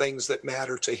at the things that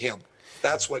matter to him.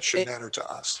 That's what should matter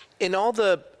to us. In all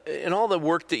the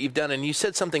work that you've done, and you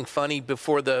said something funny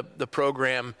before the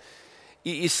program.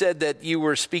 You said that you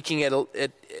were speaking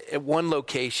at one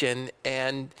location,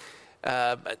 and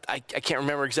I can't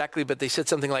remember exactly, but they said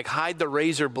something like hide the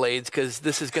razor blades because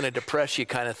this is going to depress you,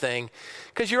 kind of thing.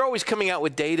 Because you're always coming out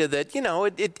with data that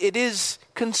it is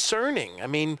concerning. I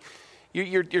mean,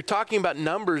 you're talking about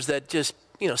numbers that just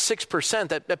 6%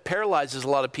 that paralyzes a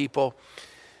lot of people.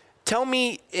 Tell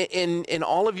me, in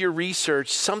all of your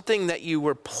research, something that you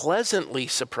were pleasantly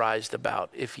surprised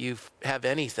about, if you have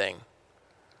anything.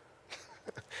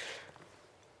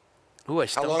 Ooh,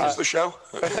 How long is the show?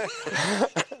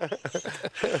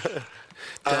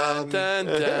 Dun, dun,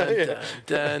 dun,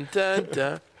 dun, dun,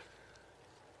 dun.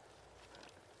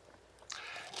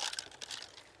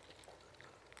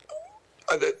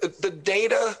 The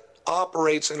data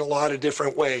operates in a lot of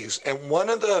different ways, and one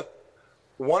of the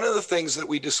things that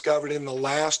we discovered in the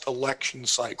last election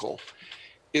cycle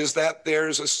is that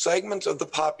there's a segment of the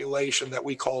population that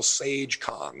we call sage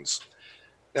cons.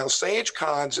 Now,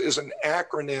 SAGE-CONS is an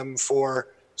acronym for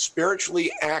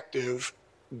Spiritually Active,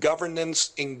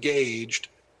 Governance-Engaged,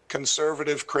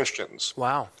 Conservative Christians.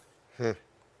 Wow.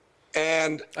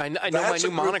 And I know that's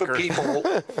my new a group moniker. of people.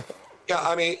 Yeah,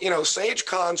 I mean,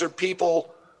 SAGE-CONS are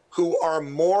people who are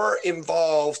more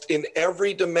involved in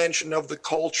every dimension of the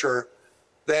culture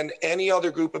than any other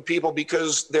group of people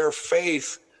because their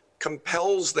faith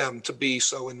compels them to be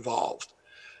so involved.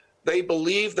 They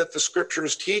believe that the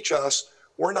scriptures teach us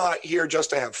we're not here just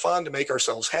to have fun, to make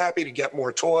ourselves happy, to get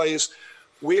more toys.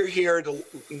 We're here to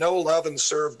know, love, and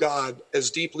serve God as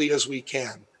deeply as we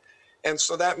can. And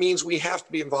so that means we have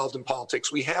to be involved in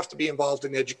politics. We have to be involved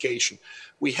in education.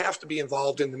 We have to be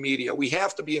involved in the media. We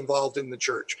have to be involved in the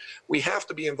church. We have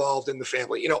to be involved in the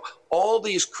family. All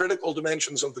these critical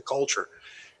dimensions of the culture.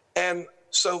 And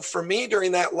so for me,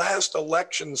 during that last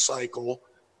election cycle,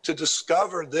 to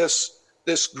discover this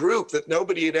group that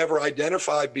nobody had ever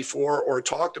identified before or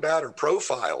talked about or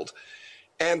profiled,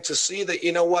 and to see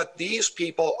that, these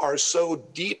people are so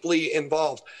deeply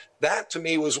involved. That to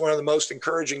me was one of the most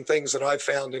encouraging things that I've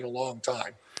found in a long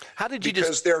time. How did you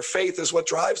because their faith is what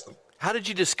drives them. How did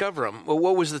you discover them? Well,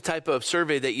 what was the type of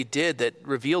survey that you did that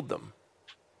revealed them?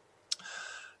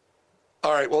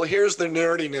 All right, well, here's the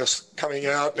nerdiness coming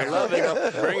out now. I love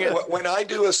it. Bring it. When I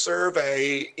do a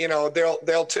survey,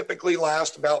 they'll typically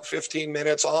last about 15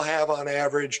 minutes. I'll have on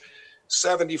average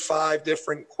 75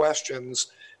 different questions.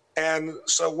 And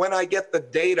so when I get the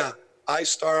data, I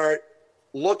start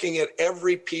looking at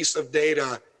every piece of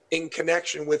data in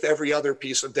connection with every other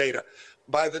piece of data.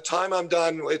 By the time I'm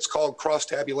done, it's called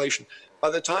cross-tabulation. By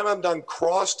the time I'm done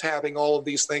cross-tabbing all of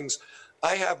these things,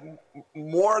 I have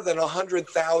more than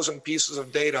 100,000 pieces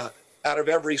of data out of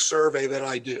every survey that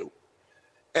I do.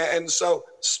 And so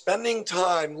spending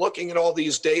time looking at all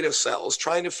these data cells,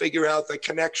 trying to figure out the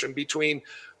connection between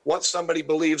what somebody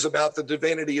believes about the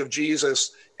divinity of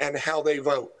Jesus and how they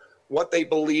vote, what they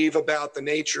believe about the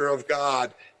nature of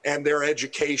God and their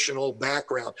educational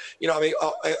background,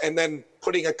 and then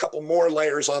putting a couple more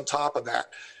layers on top of that.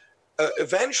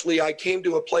 Eventually, I came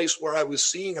to a place where I was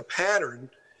seeing a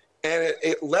pattern, and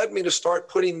it led me to start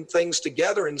putting things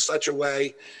together in such a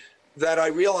way that I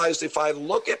realized if I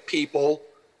look at people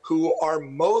who are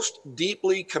most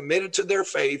deeply committed to their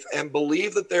faith and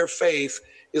believe that their faith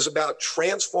is about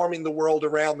transforming the world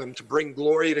around them to bring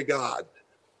glory to God,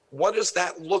 what does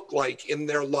that look like in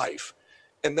their life?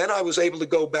 And then I was able to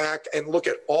go back and look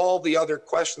at all the other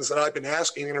questions that I've been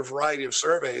asking in a variety of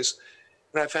surveys.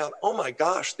 And I found, oh my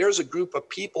gosh, there's a group of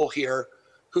people here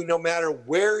who no matter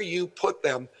where you put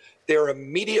them, their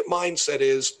immediate mindset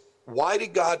is, why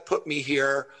did God put me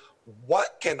here?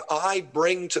 What can I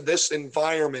bring to this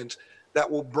environment that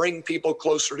will bring people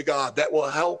closer to God, that will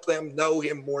help them know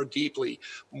him more deeply,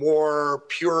 more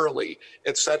purely,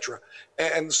 etc.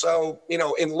 And so,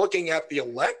 in looking at the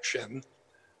election,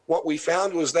 what we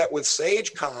found was that with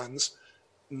SAGE-CONS,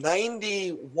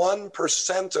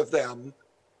 91% of them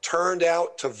turned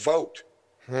out to vote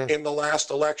in the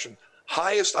last election.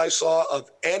 Highest I saw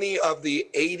of any of the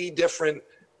 80 different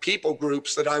people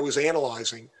groups that I was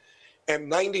analyzing. And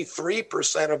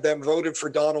 93% of them voted for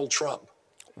Donald Trump.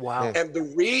 Wow. And the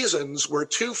reasons were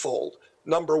twofold.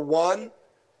 Number one,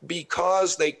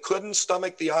 because they couldn't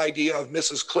stomach the idea of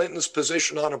Mrs. Clinton's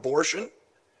position on abortion.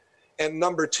 And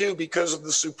number two, because of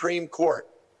the Supreme Court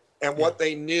and what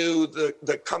they knew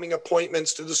the coming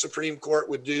appointments to the Supreme Court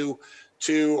would do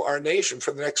to our nation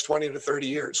for the next 20 to 30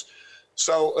 years.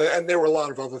 So, and there were a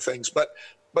lot of other things, but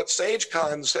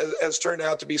SAGE-CONS has turned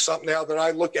out to be something now that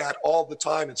I look at all the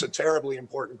time. It's a terribly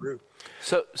important group.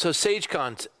 So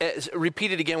SAGE-CONS,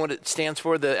 repeat it again what it stands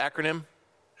for, the acronym?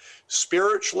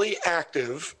 Spiritually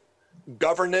Active,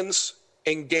 Governance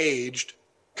Engaged,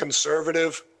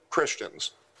 Conservative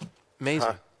Christians.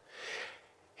 Amazing.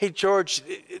 Hey, George,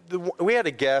 we had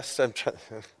a guest, I don't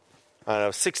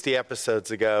know, 60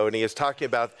 episodes ago, and he was talking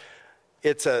about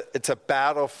it's a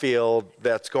battlefield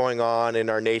that's going on in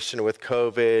our nation with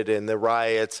COVID and the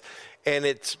riots. And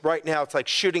right now it's like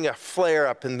shooting a flare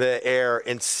up in the air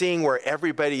and seeing where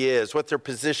everybody is, what their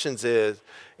positions is,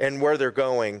 and where they're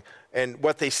going, and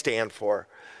what they stand for.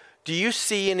 Do you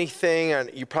see anything,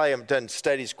 and you probably haven't done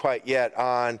studies quite yet,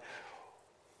 on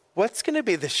what's going to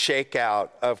be the shakeout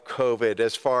of COVID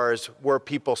as far as where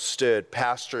people stood,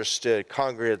 pastors stood,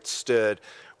 congregants stood?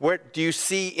 Do you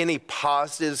see any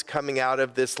positives coming out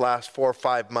of this last 4 or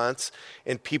 5 months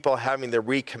in people having to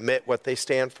recommit what they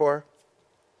stand for?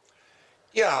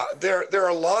 Yeah, there are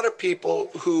a lot of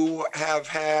people who have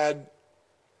had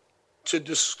to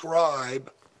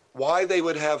describe why they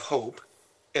would have hope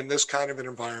in this kind of an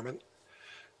environment.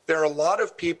 There are a lot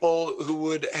of people who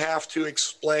would have to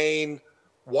explain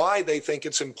why they think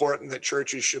it's important that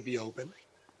churches should be open.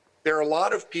 There are a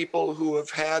lot of people who have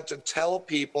had to tell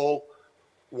people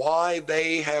why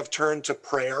they have turned to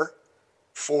prayer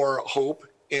for hope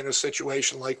in a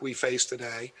situation like we face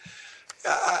today.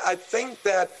 I think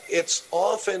that it's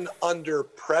often under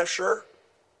pressure,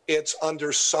 it's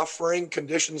under suffering,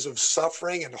 conditions of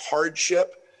suffering and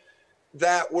hardship,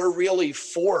 that we're really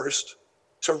forced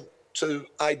to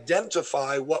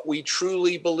identify what we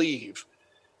truly believe,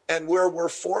 and where we're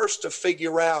forced to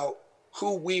figure out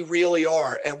who we really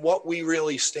are and what we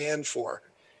really stand for.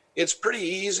 It's pretty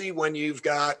easy when you've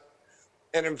got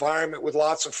an environment with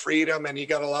lots of freedom and you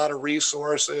got a lot of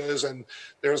resources and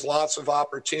there's lots of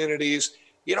opportunities.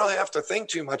 You don't have to think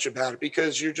too much about it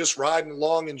because you're just riding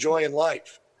along, enjoying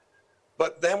life.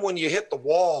 But then when you hit the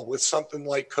wall with something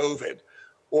like COVID,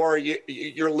 or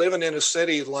you're living in a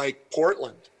city like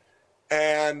Portland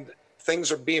and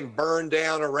things are being burned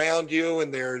down around you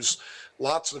and there's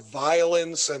lots of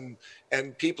violence and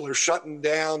people are shutting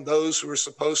down those who are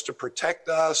supposed to protect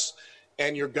us,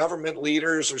 and your government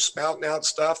leaders are spouting out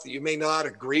stuff that you may not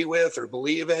agree with or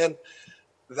believe in,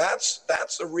 that's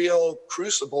a real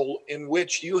crucible in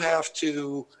which you have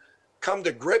to come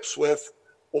to grips with,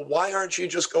 well, why aren't you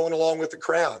just going along with the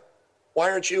crowd? Why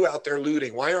aren't you out there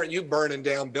looting? Why aren't you burning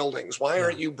down buildings? Why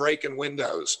aren't you breaking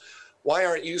windows? Why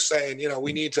aren't you saying,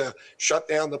 we need to shut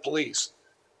down the police?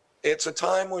 It's a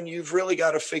time when you've really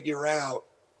got to figure out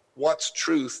what's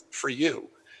truth for you.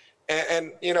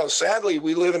 And sadly,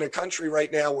 we live in a country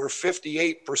right now where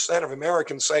 58% of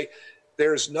Americans say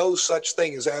there's no such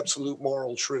thing as absolute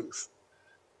moral truth.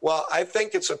 Well, I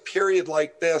think it's a period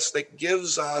like this that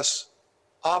gives us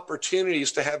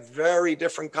opportunities to have very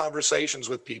different conversations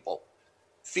with people.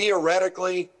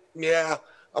 Theoretically,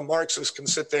 a Marxist can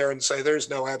sit there and say there's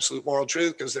no absolute moral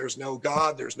truth because there's no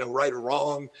God, there's no right or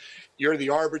wrong. You're the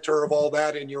arbiter of all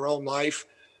that in your own life.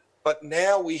 But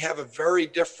now we have a very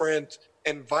different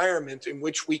environment in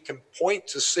which we can point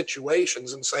to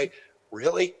situations and say,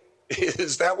 really?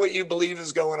 Is that what you believe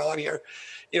is going on here?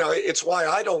 It's why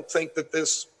I don't think that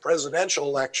this presidential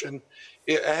election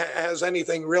has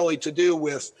anything really to do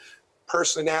with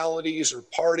personalities or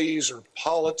parties or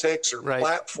politics or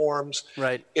platforms.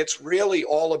 Right. It's really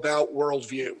all about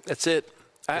worldview. That's it.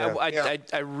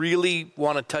 I really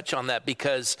want to touch on that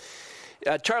because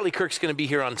Charlie Kirk's going to be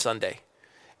here on Sunday.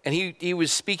 And he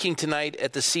was speaking tonight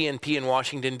at the CNP in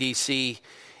Washington, D.C.,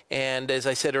 and as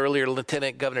I said earlier,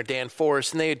 Lieutenant Governor Dan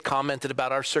Forest, and they had commented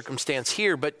about our circumstance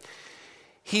here, but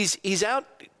he's out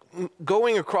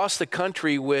going across the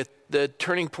country with the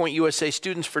Turning Point USA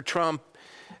Students for Trump,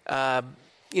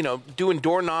 doing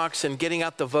door knocks and getting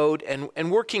out the vote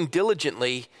and working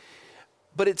diligently.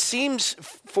 But it seems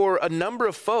for a number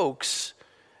of folks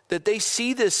that they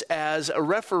see this as a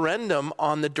referendum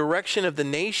on the direction of the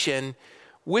nation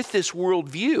with this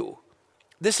worldview.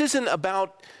 This isn't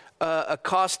about a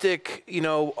caustic,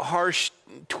 harsh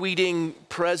tweeting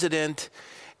president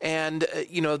and,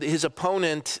 his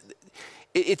opponent.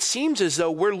 It seems as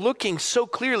though we're looking so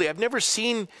clearly. I've never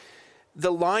seen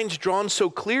the lines drawn so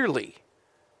clearly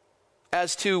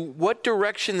as to what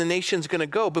direction the nation's going to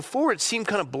go. Before, it seemed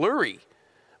kind of blurry.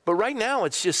 But right now,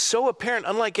 it's just so apparent,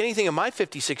 unlike anything in my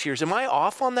 56 years. Am I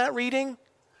off on that reading?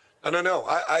 No.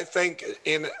 I think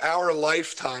in our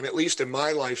lifetime, at least in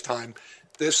my lifetime,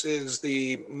 this is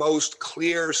the most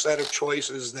clear set of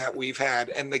choices that we've had.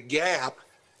 And the gap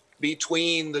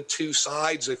between the two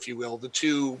sides, if you will, the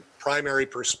two primary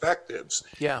perspectives,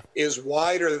 is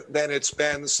wider than it's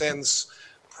been since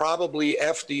probably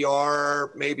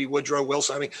FDR, maybe Woodrow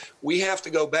Wilson. I mean, we have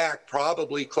to go back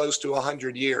probably close to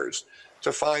 100 years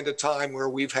to find a time where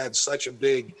we've had such a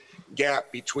big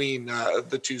gap between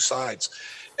the two sides.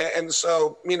 And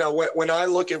so, when I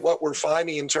look at what we're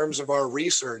finding in terms of our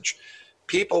research,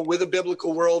 people with a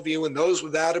biblical worldview and those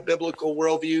without a biblical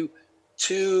worldview,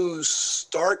 two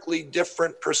starkly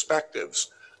different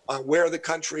perspectives on where the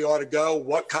country ought to go,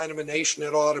 what kind of a nation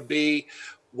it ought to be,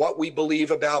 what we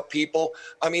believe about people.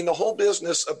 I mean, the whole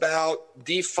business about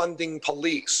defunding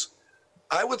police,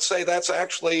 I would say that's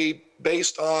actually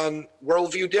based on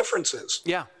worldview differences.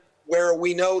 Yeah. Where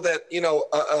we know that,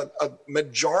 a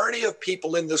majority of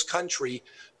people in this country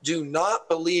do not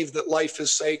believe that life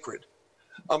is sacred.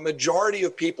 A majority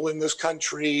of people in this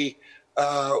country,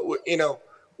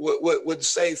 would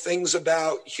say things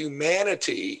about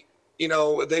humanity.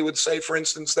 They would say, for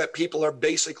instance, that people are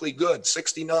basically good.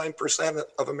 69%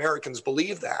 of Americans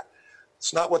believe that.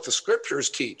 It's not what the scriptures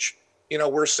teach.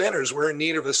 We're sinners. We're in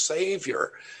need of a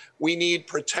savior. We need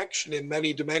protection in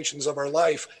many dimensions of our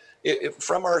life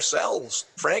from ourselves,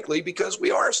 frankly, because we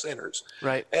are sinners.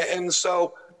 Right. And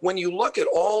so when you look at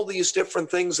all these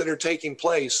different things that are taking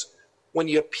place, when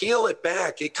you peel it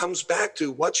back, it comes back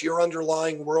to what's your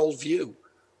underlying worldview?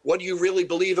 What do you really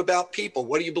believe about people?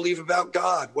 What do you believe about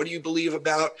God? What do you believe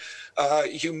about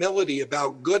humility,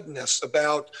 about goodness,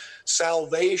 about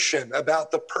salvation,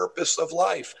 about the purpose of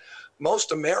life?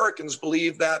 Most Americans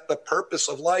believe that the purpose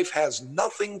of life has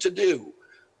nothing to do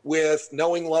with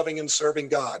knowing, loving, and serving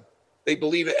God. They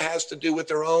believe it has to do with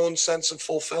their own sense of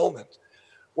fulfillment.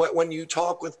 When you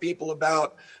talk with people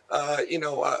about,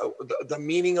 the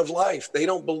meaning of life, they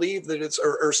don't believe that it's,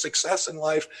 or success in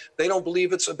life, they don't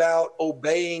believe it's about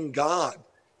obeying God.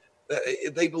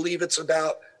 They believe it's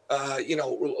about,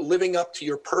 living up to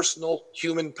your personal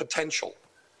human potential.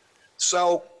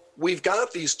 So we've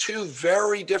got these two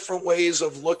very different ways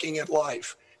of looking at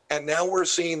life. And now we're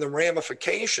seeing the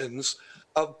ramifications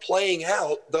of playing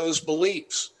out those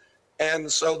beliefs.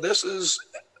 And so this is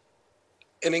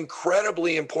an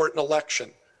incredibly important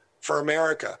election for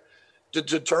America to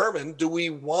determine, do we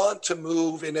want to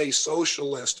move in a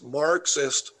socialist,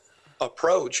 Marxist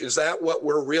approach? Is that what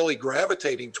we're really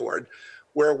gravitating toward,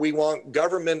 where we want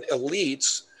government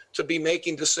elites to be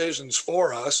making decisions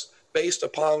for us based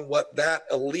upon what that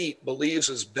elite believes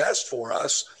is best for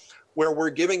us, where we're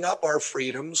giving up our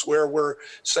freedoms, where we're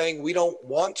saying we don't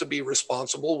want to be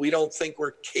responsible, we don't think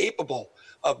we're capable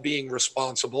of being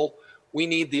responsible, we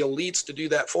need the elites to do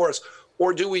that for us?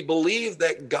 Or do we believe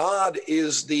that God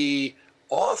is the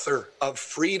author of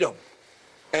freedom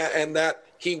and that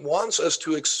he wants us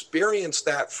to experience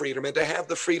that freedom and to have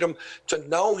the freedom to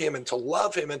know him and to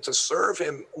love him and to serve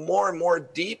him more and more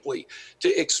deeply, to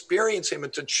experience him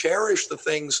and to cherish the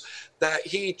things that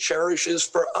he cherishes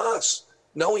for us,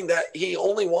 knowing that he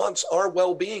only wants our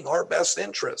well-being, our best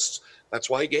interests. That's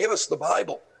why he gave us the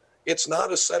Bible. It's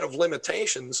not a set of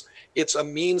limitations, it's a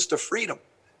means to freedom.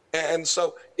 And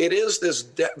so it is this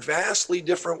vastly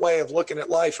different way of looking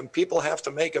at life, and people have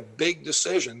to make a big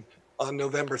decision on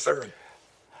November 3rd.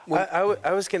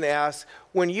 I was going to ask,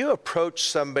 when you approach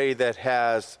somebody that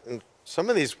has, some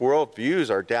of these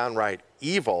worldviews are downright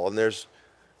evil, and there's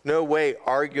no way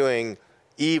arguing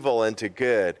evil into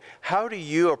good. How do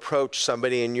you approach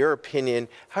somebody, in your opinion,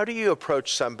 how do you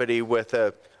approach somebody with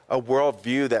a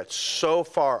worldview that's so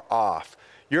far off?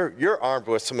 You're armed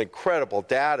with some incredible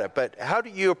data, but how do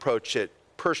you approach it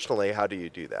personally? How do you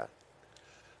do that?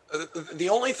 The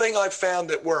only thing I've found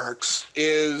that works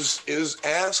is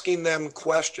asking them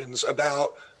questions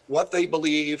about what they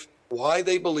believe, why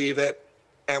they believe it,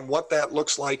 and what that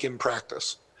looks like in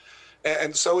practice.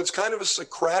 And so it's kind of a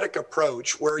Socratic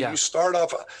approach where you start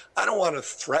off, I don't want to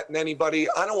threaten anybody.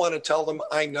 I don't want to tell them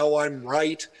I know I'm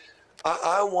right.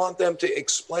 I want them to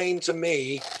explain to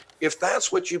me, if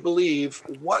that's what you believe,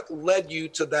 what led you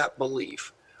to that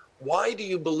belief? Why do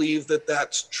you believe that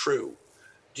that's true?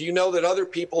 Do you know that other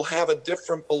people have a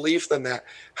different belief than that?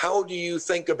 How do you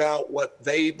think about what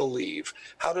they believe?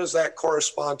 How does that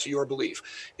correspond to your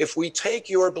belief? If we take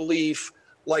your belief,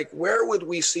 like, where would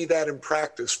we see that in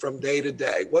practice from day to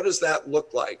day? What does that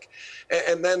look like?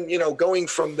 And then, going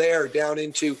from there down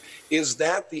into, is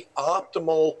that the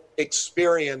optimal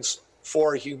experience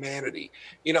for humanity?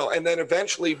 And then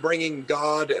eventually bringing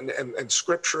God and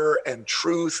scripture and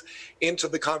truth into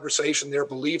the conversation, their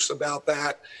beliefs about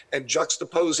that, and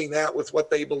juxtaposing that with what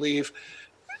they believe.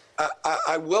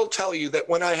 I will tell you that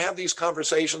when I have these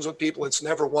conversations with people, it's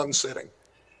never one sitting.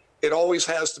 It always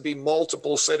has to be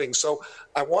multiple sittings. So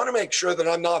I want to make sure that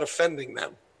I'm not offending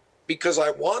them, because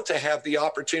I want to have the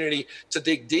opportunity to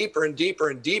dig deeper and deeper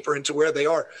and deeper into where they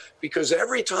are. Because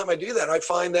every time I do that, I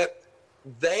find that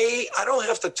I don't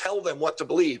have to tell them what to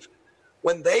believe.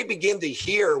 When they begin to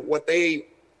hear what they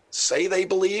say they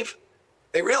believe,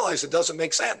 they realize it doesn't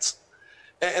make sense.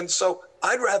 And so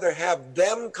I'd rather have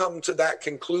them come to that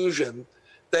conclusion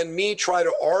than me try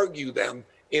to argue them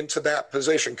into that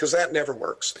position, because that never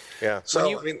works. Yeah.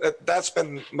 So, that's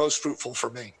been most fruitful for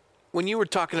me. When you were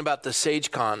talking about the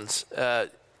SageCons,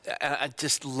 I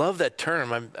just love that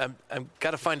term. I've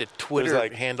got to find a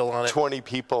Twitter handle on it. 20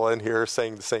 people in here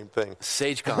saying the same thing.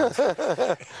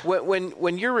 SageCons.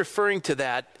 when you're referring to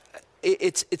that,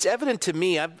 it's evident to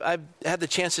me. I've had the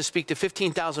chance to speak to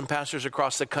 15,000 pastors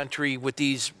across the country with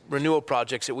these renewal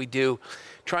projects that we do,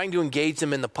 trying to engage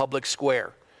them in the public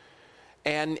square.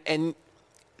 And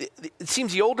it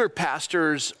seems the older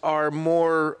pastors are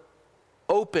more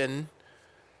open,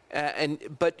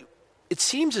 but it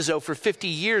seems as though for 50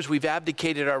 years we've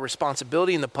abdicated our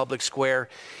responsibility in the public square,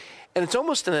 and it's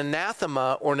almost an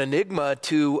anathema or an enigma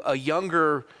to a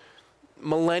younger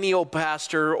millennial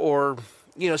pastor or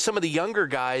some of the younger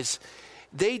guys.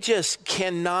 They just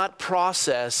cannot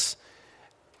process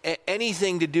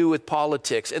anything to do with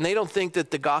politics, and they don't think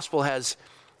that the gospel has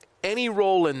any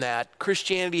role in that,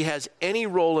 Christianity has any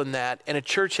role in that, and a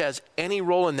church has any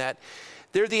role in that,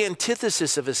 they're the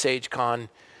antithesis of a SageCon.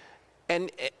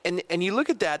 And you look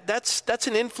at that, that's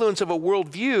an influence of a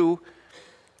worldview.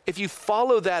 If you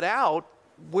follow that out,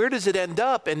 where does it end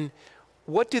up? And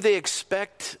what do they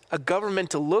expect a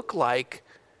government to look like?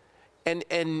 And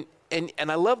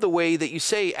I love the way that you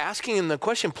say, asking them the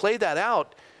question, play that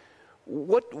out.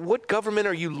 What government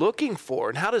are you looking for?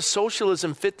 And how does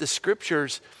socialism fit the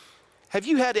scriptures? Have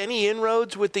you had any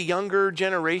inroads with the younger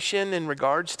generation in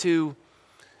regards to,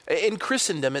 in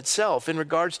Christendom itself, in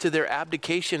regards to their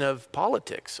abdication of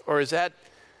politics? Or is that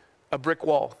a brick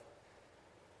wall?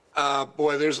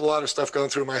 Boy, there's a lot of stuff going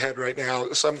through my head right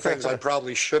now. Some things I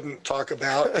probably shouldn't talk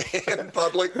about in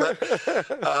public, but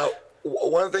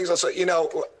one of the things I'll say,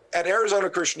 at Arizona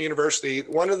Christian University,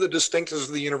 one of the distinctives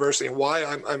of the university and why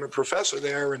I'm a professor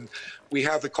there, and we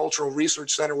have the Cultural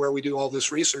Research Center where we do all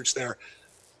this research there.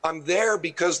 I'm there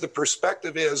because the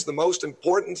perspective is the most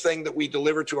important thing that we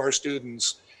deliver to our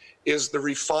students is the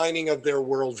refining of their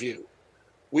worldview.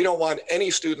 We don't want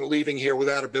any student leaving here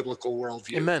without a biblical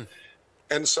worldview. Amen.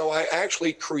 And so I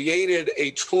actually created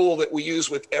a tool that we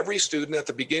use with every student at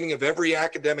the beginning of every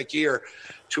academic year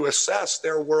to assess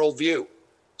their worldview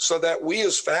so that we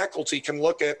as faculty can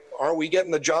look at, are we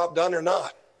getting the job done or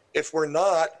not? If we're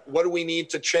not, what do we need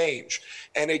to change?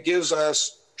 And it gives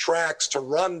us tracks to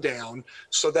run down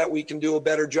so that we can do a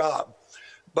better job.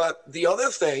 But the other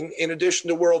thing, in addition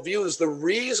to worldview, is the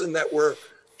reason that we're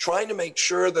trying to make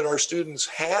sure that our students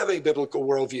have a biblical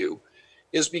worldview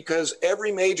is because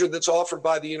every major that's offered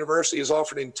by the university is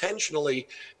offered intentionally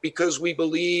because we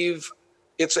believe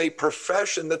it's a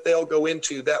profession that they'll go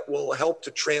into that will help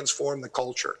to transform the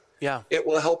culture. Yeah. It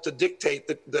will help to dictate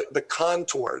the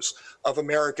contours of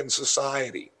American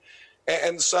society.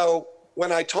 And so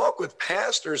when I talk with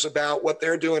pastors about what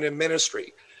they're doing in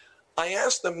ministry, I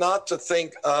ask them not to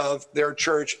think of their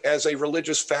church as a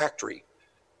religious factory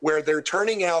where they're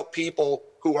turning out people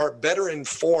who are better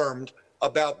informed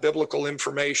about biblical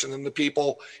information than the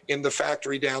people in the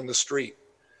factory down the street.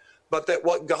 But that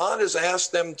what God has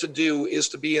asked them to do is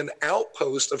to be an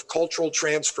outpost of cultural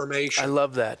transformation. I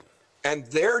love that. And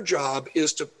their job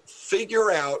is to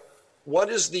figure out what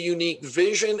is the unique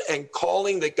vision and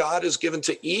calling that God has given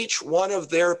to each one of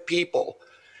their people,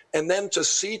 and then to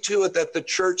see to it that the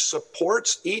church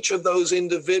supports each of those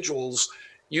individuals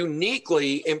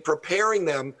uniquely in preparing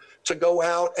them to go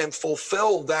out and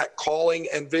fulfill that calling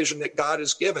and vision that God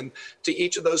has given to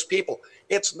each of those people.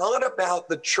 It's not about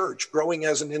the church growing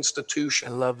as an institution.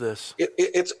 I love this.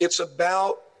 It's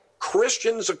about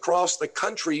Christians across the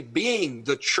country being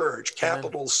the church,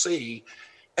 capital C,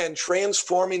 and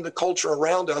transforming the culture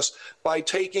around us by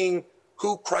taking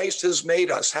who Christ has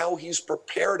made us, how he's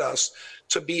prepared us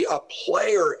to be a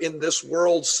player in this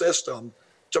world system,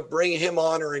 to bring him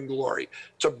honor and glory,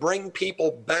 to bring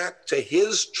people back to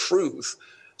his truth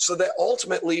so that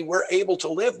ultimately we're able to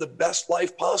live the best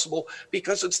life possible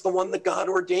because it's the one that God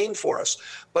ordained for us.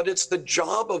 But it's the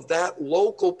job of that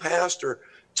local pastor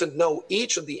to know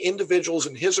each of the individuals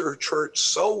in his or her church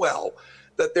so well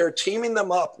that they're teaming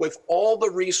them up with all the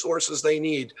resources they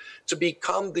need to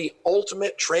become the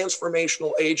ultimate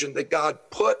transformational agent that God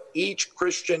put each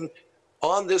Christian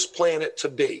on this planet to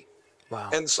be. Wow.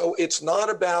 And so it's not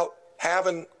about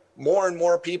having more and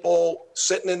more people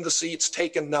sitting in the seats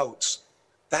taking notes.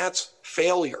 That's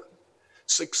failure.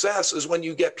 Success is when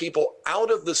you get people out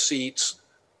of the seats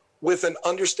with an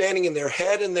understanding in their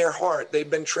head and their heart. They've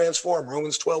been transformed.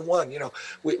 Romans 12:1,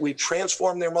 we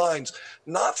transform their minds,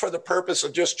 not for the purpose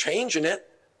of just changing it,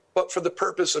 but for the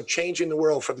purpose of changing the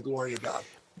world for the glory of God.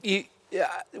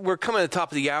 We're coming to the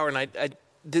top of the hour, and I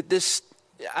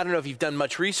don't know if you've done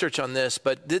much research on this,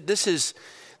 but this is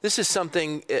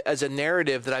something as a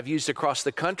narrative that I've used across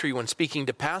the country when speaking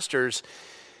to pastors.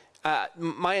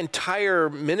 My entire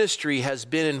ministry has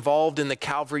been involved in the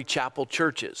Calvary Chapel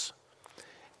churches.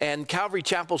 And Calvary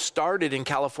Chapel started in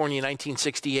California in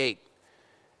 1968.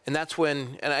 And that's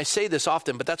when, and I say this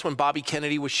often, but that's when Bobby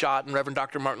Kennedy was shot and Reverend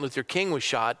Dr. Martin Luther King was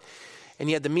shot. And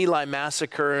you had the My Lai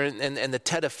massacre and the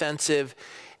Tet Offensive.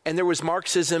 And there was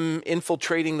Marxism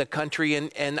infiltrating the country.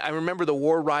 And I remember the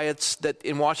war riots that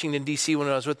in Washington, D.C. when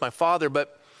I was with my father.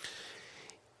 But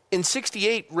in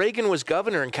 68, Reagan was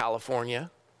governor in California.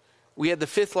 We had the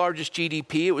 5th largest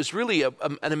GDP. It was really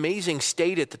an amazing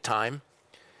state at the time.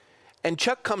 And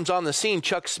Chuck comes on the scene,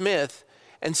 Chuck Smith,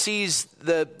 and sees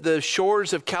the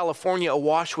shores of California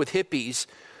awash with hippies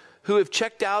who have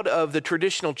checked out of the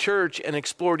traditional church and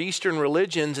explored Eastern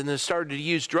religions and have started to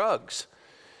use drugs.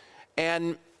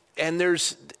 And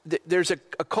there's a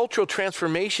cultural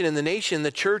transformation in the nation.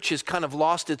 The church has kind of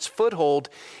lost its foothold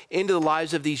into the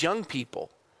lives of these young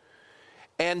people.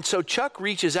 And so Chuck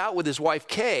reaches out with his wife,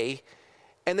 Kay,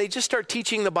 and they just start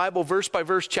teaching the Bible verse by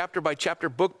verse, chapter by chapter,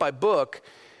 book by book,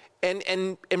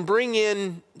 and bring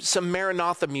in some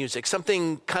Maranatha music,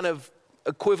 something kind of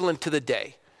equivalent to the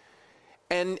day.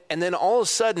 And then all of a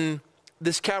sudden,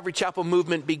 this Calvary Chapel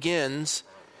movement begins,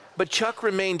 but Chuck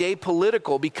remained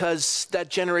apolitical because that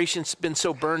generation's been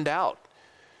so burned out.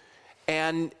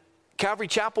 And Calvary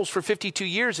Chapels for 52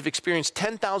 years have experienced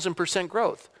 10,000%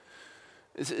 growth.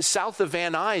 South of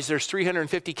Van Nuys, there's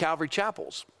 350 Calvary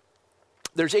Chapels.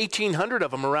 There's 1,800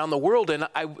 of them around the world, and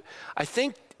I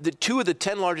think that 2 of the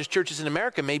 10 largest churches in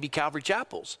America may be Calvary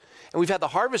Chapels. And we've had the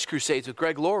Harvest Crusades with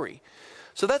Greg Laurie.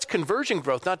 So that's conversion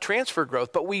growth, not transfer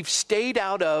growth. But we've stayed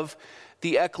out of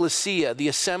the ecclesia, the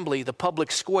assembly, the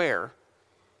public square.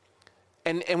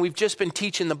 And we've just been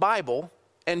teaching the Bible,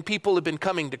 and people have been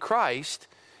coming to Christ,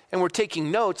 and we're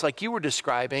taking notes like you were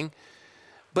describing.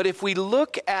 But if we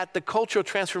look at the cultural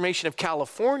transformation of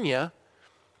California,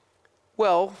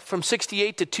 well, from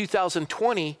 68 to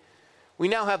 2020, we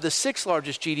now have the 6th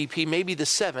largest GDP, maybe the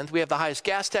 7th. We have the highest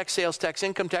gas tax, sales tax,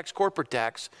 income tax, corporate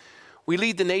tax. We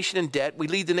lead the nation in debt. We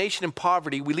lead the nation in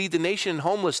poverty. We lead the nation in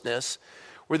homelessness.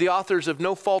 We're the authors of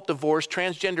no-fault divorce,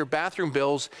 transgender bathroom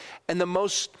bills, and the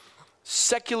most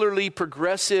secularly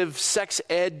progressive sex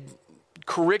ed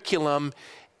curriculum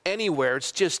anywhere.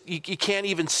 It's just, you can't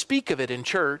even speak of it in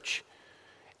church.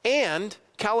 And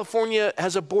California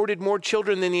has aborted more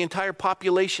children than the entire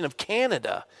population of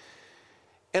Canada.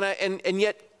 And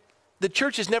yet the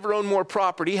church has never owned more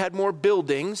property, had more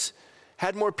buildings,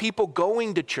 had more people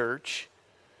going to church,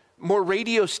 more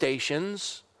radio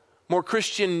stations, more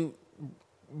Christian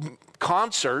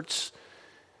concerts.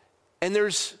 And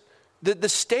there's, the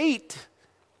state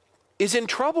is in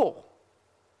trouble.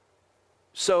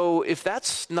 So if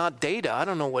that's not data, I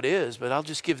don't know what is, but I'll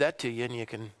just give that to you and you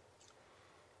can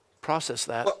process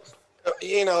that. Well,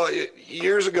 you know,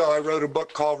 years ago I wrote a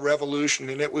book called Revolution,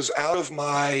 and it was out of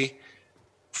my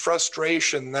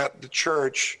frustration that the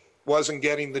church wasn't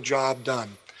getting the job done.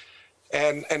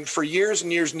 And for years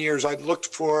and years and years, I'd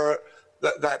looked for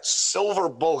that silver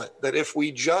bullet, that if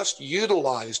we just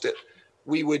utilized it,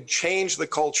 we would change the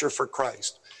culture for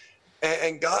Christ.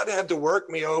 And God had to work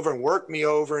me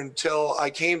over until I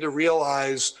came to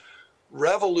realize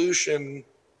revolution,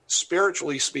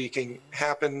 spiritually speaking,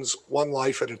 happens one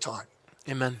life at a time.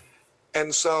 Amen.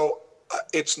 And so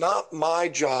it's not my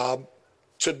job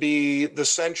to be the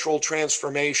central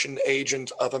transformation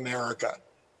agent of America.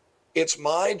 It's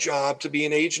my job to be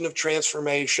an agent of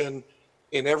transformation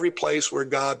in every place where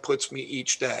God puts me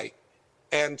each day,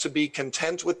 and to be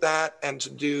content with that and to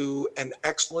do an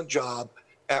excellent job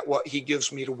at what he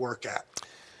gives me to work at.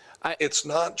 It's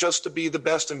not just to be the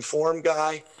best informed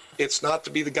guy. It's not to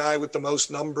be the guy with the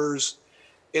most numbers.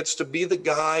 It's to be the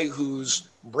guy who's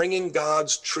bringing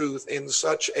God's truth in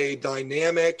such a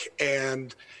dynamic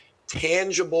and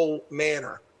tangible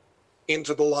manner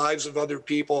into the lives of other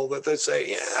people that they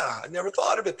say, yeah, I never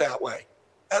thought of it that way.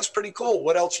 That's pretty cool.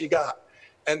 What else you got?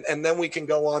 And then we can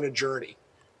go on a journey.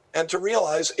 And to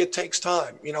realize it takes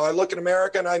time. You know, I look at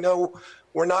America and I know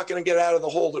we're not going to get out of the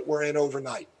hole that we're in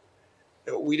overnight.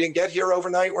 We didn't get here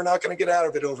overnight. We're not going to get out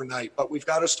of it overnight, but we've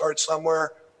got to start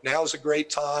somewhere. Now is a great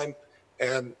time,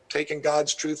 and taking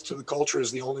God's truth to the culture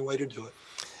is the only way to do it.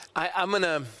 I'm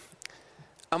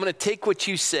gonna take what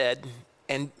you said,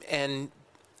 and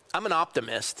I'm an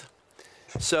optimist.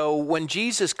 So when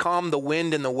Jesus calmed the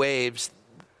wind and the waves,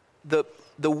 the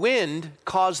wind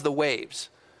caused the waves.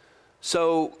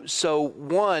 So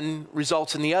one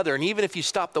results in the other. And even if you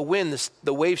stop the wind,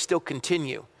 the waves still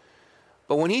continue.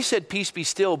 But when he said, peace be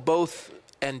still, both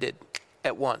ended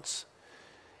at once.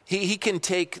 He can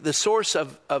take the source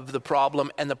of the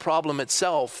problem and the problem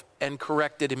itself and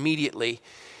correct it immediately.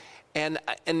 And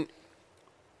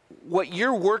what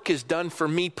your work has done for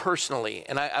me personally,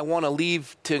 and I want to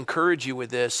leave to encourage you with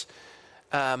this,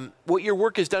 what your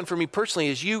work has done for me personally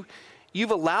is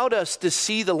you've allowed us to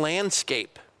see the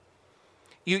landscape.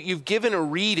 You've given a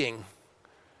reading,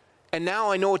 and now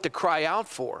I know what to cry out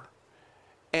for.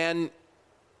 And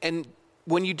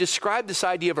when you describe this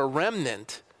idea of a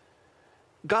remnant,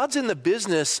 God's in the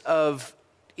business of,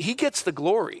 he gets the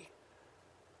glory.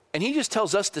 And he just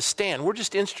tells us to stand. We're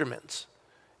just instruments.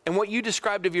 And what you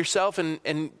described of yourself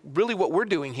and really what we're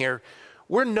doing here,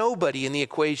 we're nobody in the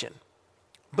equation.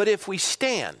 But if we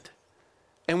stand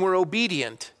and we're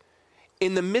obedient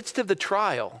in the midst of the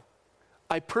trial,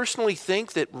 I personally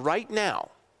think that right now,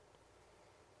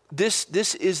 this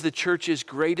is the church's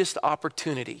greatest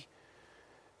opportunity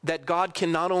that God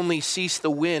can not only cease the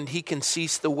wind, he can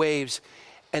cease the waves,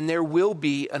 and there will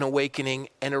be an awakening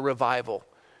and a revival.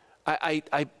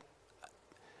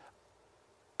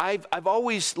 I've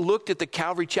always looked at the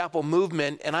Calvary Chapel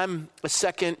movement, and I'm a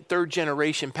second, third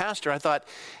generation pastor. I thought,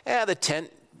 the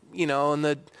tent,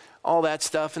 and all that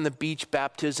stuff, and the beach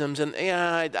baptisms, and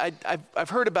I've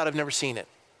heard about it, I've never seen it.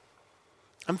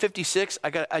 I'm 56.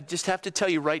 I just have to tell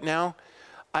you right now,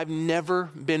 I've never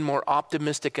been more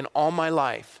optimistic in all my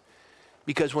life,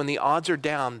 because when the odds are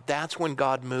down, that's when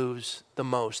God moves the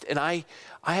most. And I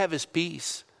have his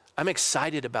peace. I'm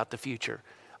excited about the future.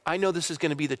 I know this is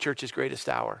going to be the church's greatest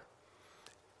hour.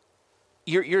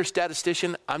 You're a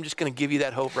statistician. I'm just going to give you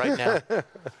that hope right now.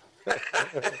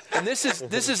 And this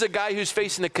is a guy who's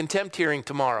facing a contempt hearing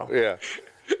tomorrow. Yeah.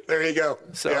 There you go.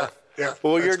 So, yeah.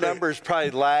 Well, your numbers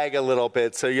probably lag a little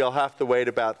bit, so you'll have to wait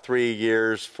about 3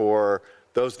 years for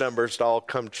those numbers to all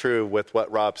come true with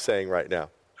what Rob's saying right now.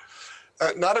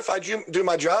 Not if I do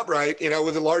my job right.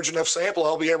 With a large enough sample,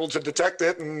 I'll be able to detect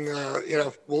it, and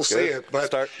we'll see it.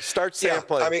 But start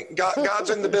sampling. Yeah, I mean, God's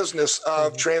in the business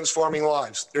of transforming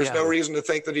lives. There's no reason to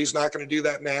think that he's not going to do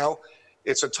that now.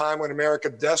 It's a time when America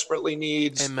desperately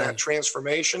needs that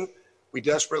transformation. We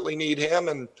desperately need him,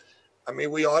 and I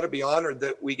mean, we ought to be honored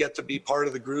that we get to be part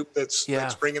of the group that's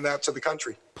bringing that to the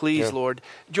country. Please, Lord.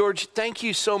 George, thank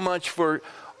you so much for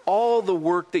all the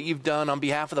work that you've done on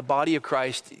behalf of the body of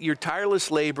Christ, your tireless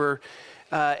labor,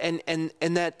 and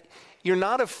that you're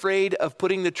not afraid of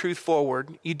putting the truth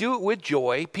forward. You do it with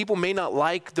joy. People may not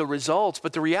like the results,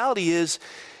 but the reality is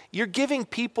you're giving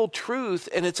people truth,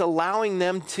 and it's allowing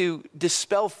them to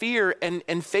dispel fear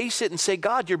and face it and say,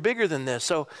 God, you're bigger than this.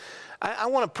 So I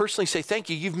want to personally say thank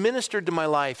you. You've ministered to my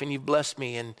life, and you've blessed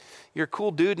me, and you're a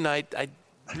cool dude, and I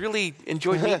really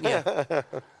enjoyed meeting you.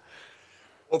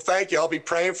 Well, thank you. I'll be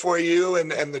praying for you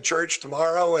and the church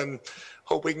tomorrow, and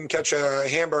hope we can catch a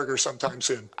hamburger sometime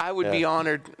soon. I would be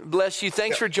honored. Bless you.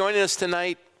 Thanks for joining us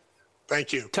tonight.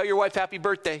 Thank you. Tell your wife happy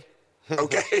birthday.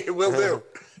 Okay, will do.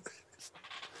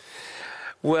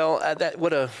 Well,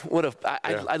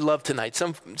 I love tonight.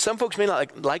 Some folks may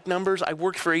not like numbers. I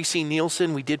worked for AC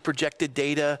Nielsen. We did projected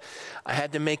data. I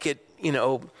had to make it,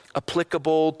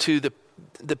 applicable to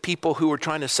the people who are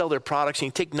trying to sell their products. And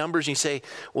you take numbers and you say,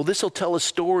 well, this will tell a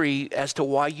story as to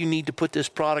why you need to put this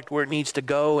product where it needs to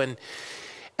go. And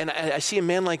I see a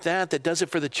man like that does it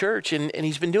for the church, and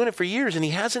he's been doing it for years, and he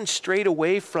hasn't strayed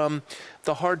away from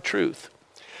the hard truth.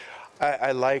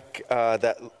 I like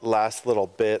that last little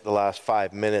bit, the last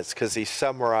 5 minutes, because he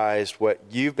summarized what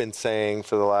you've been saying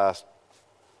for the last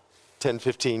 10,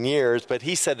 15 years, but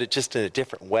he said it just in a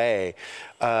different way.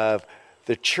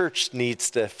 The church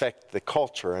needs to affect the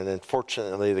culture, and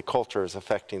unfortunately the culture is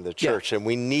affecting the church, and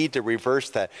we need to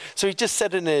reverse that. So he just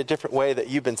said it in a different way that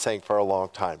you've been saying for a long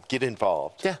time. Get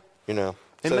involved. Yeah. So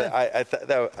Amen. I thought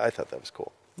that was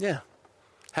cool. Yeah.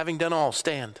 Having done all,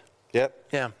 stand. Yep.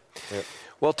 Yeah.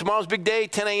 Well, tomorrow's big day,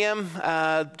 10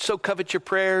 a.m. So covet your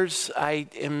prayers. I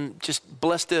am just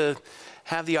blessed to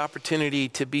have the opportunity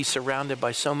to be surrounded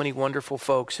by so many wonderful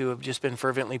folks who have just been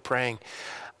fervently praying.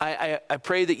 I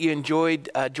pray that you enjoyed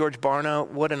George Barna.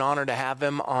 What an honor to have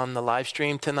him on the live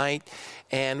stream tonight.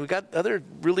 And we got other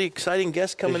really exciting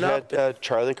guests coming up.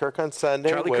 Charlie Kirk on Sunday.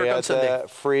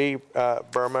 Free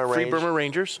Burma Rangers. Free Burma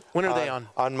Rangers. When are they on?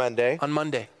 On Monday. On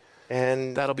Monday.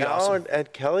 And that'll be awesome.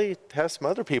 And Kelly has some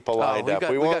other people lined up.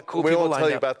 We won't tell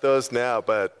you about those now,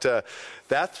 but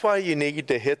that's why you need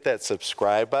to hit that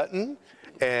subscribe button.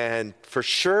 And for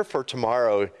sure for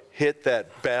tomorrow, hit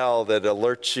that bell that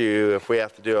alerts you if we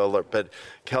have to do an alert. But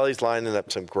Kelly's lining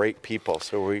up some great people,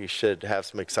 so we should have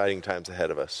some exciting times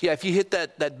ahead of us. Yeah, if you hit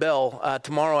that bell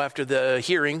tomorrow after the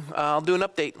hearing, I'll do an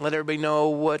update and let everybody know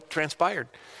what transpired.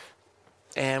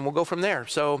 And we'll go from there.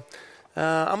 So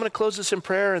I'm going to close this in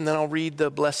prayer, and then I'll read the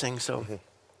blessing. So,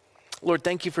 Lord,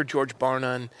 thank you for George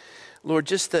Barna. And Lord,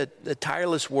 just the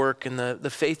tireless work and the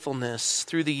faithfulness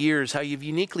through the years, how you've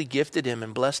uniquely gifted him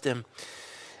and blessed him.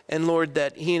 And Lord,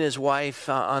 that he and his wife,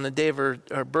 on the day of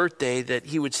her birthday, that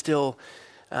he would still,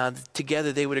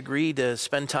 together, they would agree to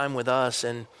spend time with us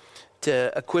and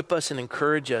to equip us and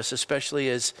encourage us, especially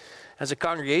as a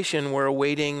congregation, we're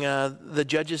awaiting the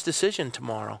judge's decision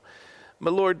tomorrow.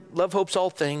 But Lord, love hopes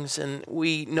all things, and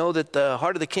we know that the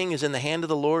heart of the king is in the hand of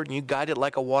the Lord, and you guide it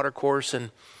like a water course, and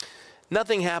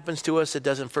nothing happens to us that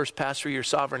doesn't first pass through your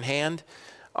sovereign hand.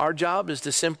 Our job is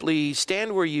to simply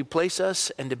stand where you place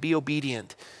us and to be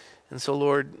obedient. And so,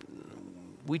 Lord,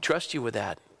 we trust you with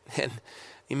that. And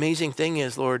the amazing thing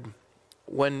is, Lord,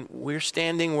 when we're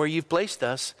standing where you've placed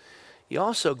us, you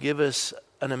also give us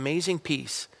an amazing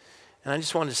peace. And I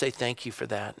just wanted to say thank you for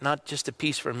that. Not just a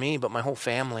peace for me, but my whole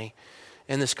family.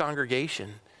 in this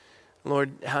congregation.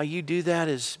 Lord, how you do that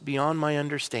is beyond my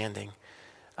understanding.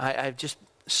 I've just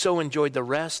so enjoyed the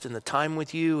rest and the time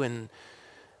with you and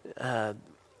the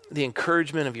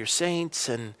encouragement of your saints.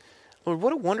 And Lord,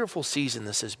 what a wonderful season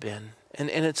this has been. And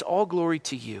it's all glory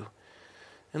to you.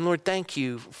 And Lord, thank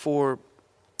you for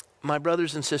my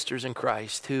brothers and sisters in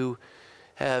Christ who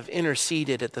have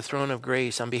interceded at the throne of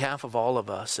grace on behalf of all of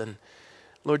us. And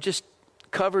Lord, just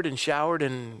covered and showered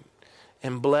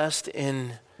and blessed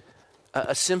in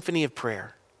a symphony of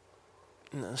prayer.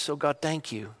 And so God,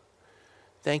 thank you.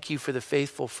 Thank you for the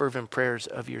faithful, fervent prayers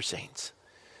of your saints.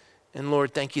 And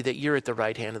Lord, thank you that you're at the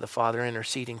right hand of the Father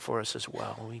interceding for us as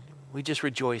well. We just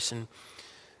rejoice and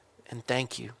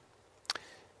thank you.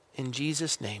 In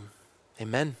Jesus' name,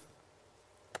 amen.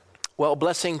 Well,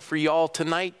 blessing for y'all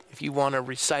tonight. If you want to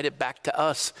recite it back to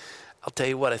us, I'll tell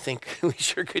you what, I think we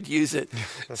sure could use it.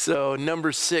 So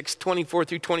Numbers 6, 24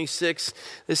 through 26.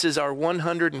 This is our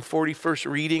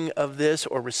 141st reading of this,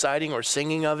 or reciting or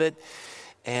singing of it.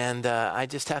 And I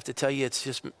just have to tell you, it's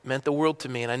just meant the world to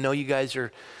me. And I know you guys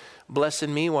are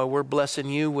blessing me while we're blessing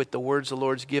you with the words the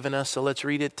Lord's given us. So let's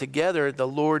read it together. The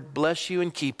Lord bless you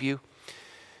and keep you.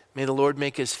 May the Lord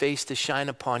make his face to shine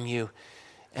upon you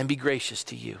and be gracious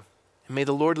to you. And may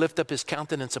the Lord lift up his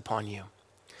countenance upon you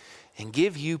and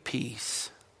give you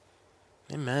peace.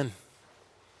 Amen.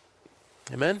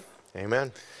 Amen.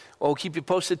 Amen. Well, we'll keep you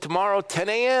posted tomorrow, 10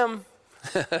 a.m.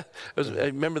 I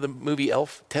remember the movie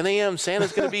Elf, 10 a.m.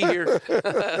 Santa's going to be here.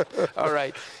 All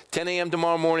right, 10 a.m.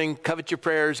 tomorrow morning. Covet your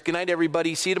prayers. Good night,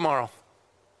 everybody. See you tomorrow.